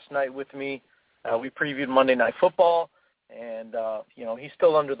show last night with me. We previewed Monday Night Football, And he's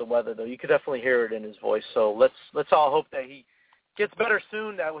still under the weather, though. You could definitely hear it in his voice. So let's all hope that he gets better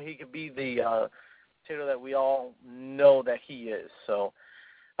soon. That way he could be the potato that we all know that he is. So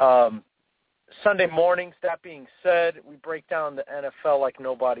Sunday mornings. That being said, we break down the NFL like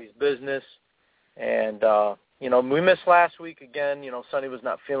nobody's business. And we missed last week again. Sonny was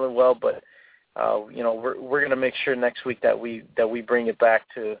not feeling well, but we're going to make sure next week that we bring it back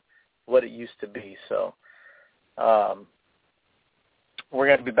to what it used to be. So we're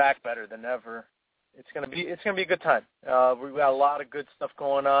going to be back better than ever. It's going to be a good time. We've got a lot of good stuff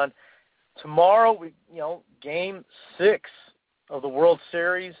going on. Tomorrow, Game 6 of the World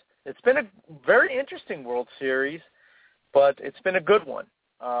Series. It's been a very interesting World Series, but it's been a good one.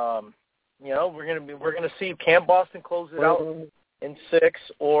 We're going to see, can Boston close it out in 6,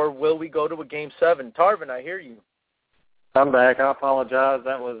 or will we go to a Game 7? Tarvin, I hear you. I'm back. I apologize.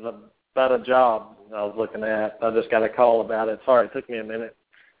 That was about a job I was looking at. I just got a call about it. Sorry, it took me a minute.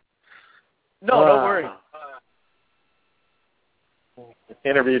 No, don't worry.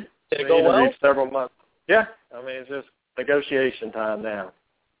 Interviewed well? several months. Yeah, it's just negotiation time now.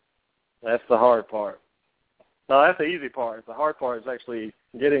 That's the hard part. No, that's the easy part. The hard part is actually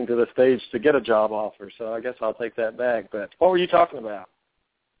getting to the stage to get a job offer. So I guess I'll take that back. But what were you talking about?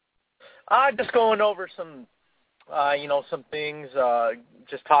 Just going over some things.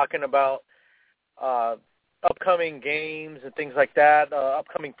 Just talking about upcoming games and things like that.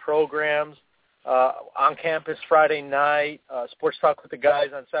 Upcoming programs on campus Friday night. Sports Talk with the guys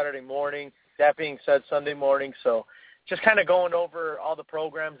on Saturday morning. That being said, Sunday morning. So just kind of going over all the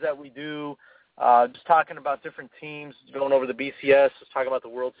programs that we do. Just talking about different teams, going over the BCS, just talking about the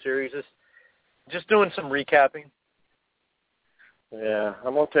World Series, just doing some recapping. Yeah,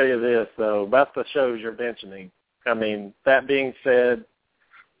 I'm going to tell you this, though, about the shows you're mentioning. That being said,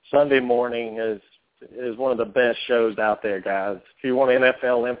 Sunday morning is one of the best shows out there, guys. If you want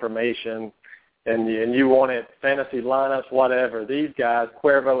NFL information and you want it, fantasy lineups, whatever, these guys,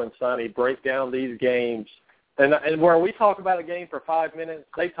 Cuervo and Sonny, break down these games. And where we talk about a game for 5 minutes,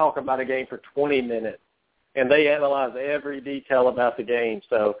 they talk about a game for 20 minutes, and they analyze every detail about the game.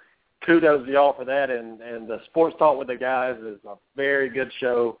 So kudos to y'all for that. And the Sports Talk with the guys is a very good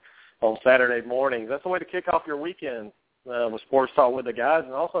show on Saturday mornings. That's the way to kick off your weekend with Sports Talk with the guys.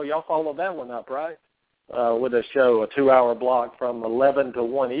 And also, y'all follow that one up, right, with a show, a 2-hour block from 11 to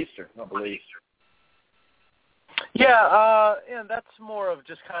 1 Eastern, I believe. Yeah, that's more of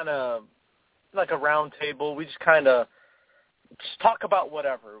just kind of like a round table. We just kind of just talk about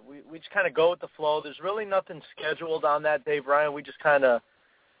whatever. We just kind of go with the flow. There's really nothing scheduled on that day, Brian. We just kind of,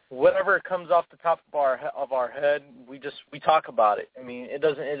 whatever comes off the top of our head, we talk about it. It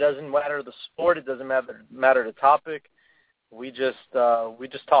doesn't matter the sport. It doesn't matter the topic. We just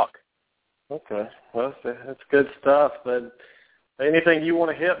talk. Okay, well, that's good stuff. But anything you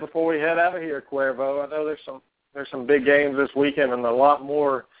want to hit before we head out of here, Cuervo? I know there's some big games this weekend and a lot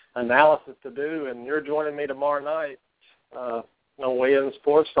more analysis to do, and you're joining me tomorrow night on In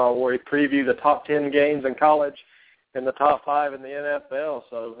SportsTalk, where we preview the top 10 games in college and the top 5 in the NFL.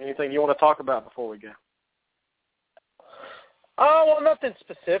 So anything you want to talk about before we go? Well, nothing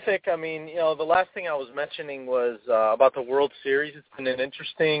specific. The last thing I was mentioning was about the World Series. It's been an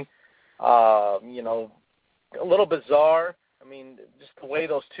interesting, a little bizarre. Just the way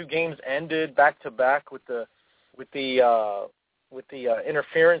those two games ended back to back with the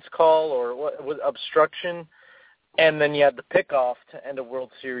interference call or what was obstruction, and then you had the pickoff to end a World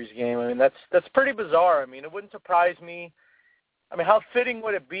Series game. That's pretty bizarre. It wouldn't surprise me. How fitting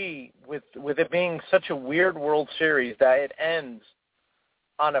would it be with it being such a weird World Series that it ends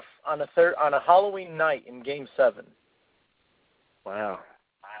on a Halloween night in Game 7? Wow,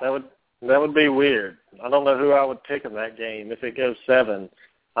 that would be weird. I don't know who I would pick in that game if it goes 7.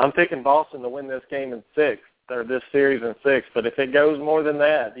 I'm picking Boston to win this game in 6. Or this series in 6, but if it goes more than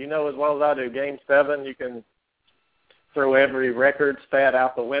that, as well as I do, Game 7, you can throw every record stat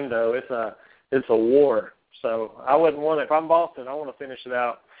out the window. It's a war. So I wouldn't want it. If I'm Boston, I want to finish it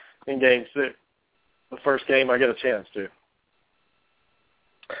out in Game 6, the first game I get a chance to.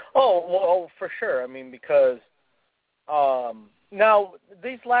 Oh, well, for sure. Because now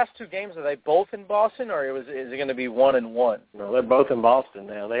these last two games, are they both in Boston, or is it going to be 1-1? No, they're both in Boston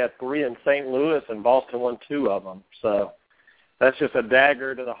now. They had 3 in St. Louis, and Boston won 2 of them. So that's just a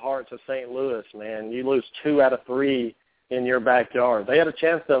dagger to the hearts of St. Louis, man. You lose 2 out of 3 in your backyard. They had a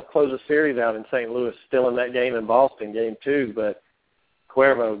chance to close a series out in St. Louis, still in that game in Boston, Game 2, but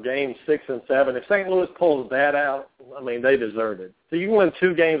Cuervo, Game 6 and 7. If St. Louis pulls that out, they deserve it. So you can win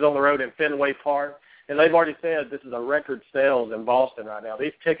 2 games on the road in Fenway Park. And they've already said this is a record sales in Boston right now.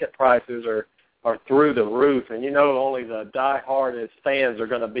 These ticket prices are are through the roof, and only the die-hardest fans are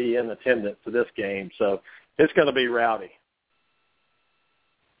going to be in attendance to this game, so it's going to be rowdy.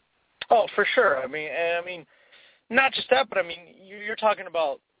 Oh, for sure. I mean, not just that, but I mean, you're talking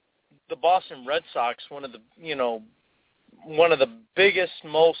about the Boston Red Sox, one of the biggest,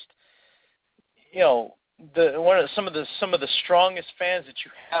 most, some of the strongest fans that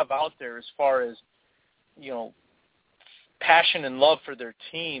you have out there as far as, passion and love for their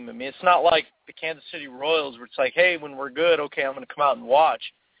team. I mean, it's not like the Kansas City Royals where it's like, hey, when we're good, okay, I'm going to come out and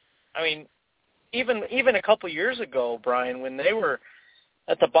watch. I mean, even a couple years ago, Brian, when they were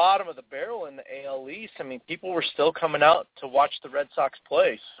at the bottom of the barrel in the AL East, I mean, people were still coming out to watch the Red Sox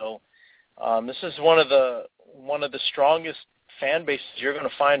play. So this is one of the strongest fan bases you're going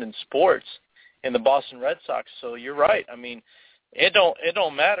to find in sports in the Boston Red Sox. So you're right. I mean, it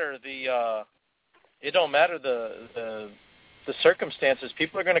don't matter the circumstances.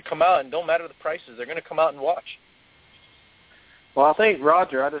 People are going to come out, and don't matter the prices. They're going to come out and watch. Well, I think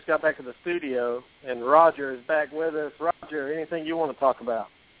Roger, I just got back to the studio, and Roger is back with us. Roger, anything you want to talk about?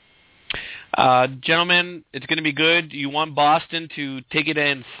 Gentlemen, it's going to be good. You want Boston to take it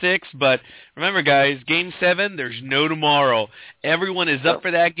in 6, but remember, guys, Game 7, there's no tomorrow. Everyone is up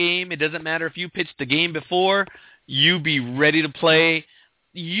for that game. It doesn't matter if you pitched the game before. You be ready to play.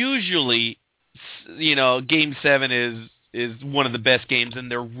 Usually, Game 7 is one of the best games, and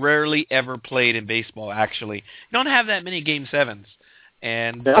they're rarely ever played in baseball, actually. You don't have that many Game 7s.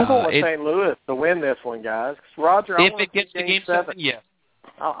 And I'm going with St. Louis to win this one, guys. Roger, if it gets to Game 7, yes.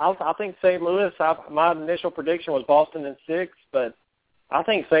 I think St. Louis, my initial prediction was Boston in 6, but I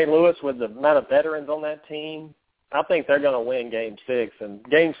think St. Louis, with the amount of veterans on that team, I think they're going to win Game 6. And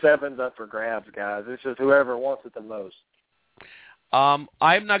Game 7's up for grabs, guys. It's just whoever wants it the most. I'm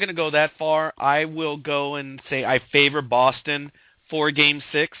not going to go that far. I will go and say I favor Boston for Game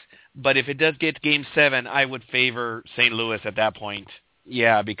 6, but if it does get to Game 7, I would favor St. Louis at that point.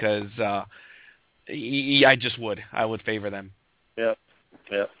 Yeah, because I just would. I would favor them. Yep.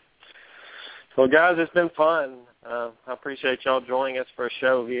 Well, guys, it's been fun. I appreciate y'all joining us for a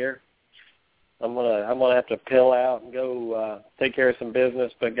show here. I'm gonna have to peel out and go take care of some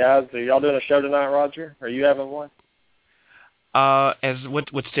business. But guys, are y'all doing a show tonight, Roger? Are you having one?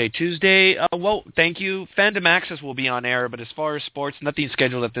 What's today? Tuesday? Well, thank you. Fandom Access will be on air, but as far as sports, nothing's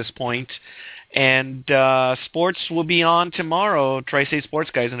scheduled at this point. And sports will be on tomorrow, Tri-State Sports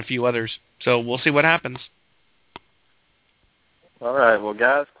Guys and a few others. So we'll see what happens. All right. Well,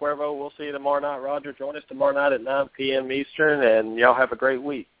 guys, Cuervo, we'll see you tomorrow night. Roger, join us tomorrow night at 9 p.m. Eastern, and y'all have a great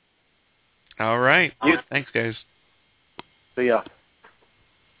week. All right. Thanks, guys. See ya.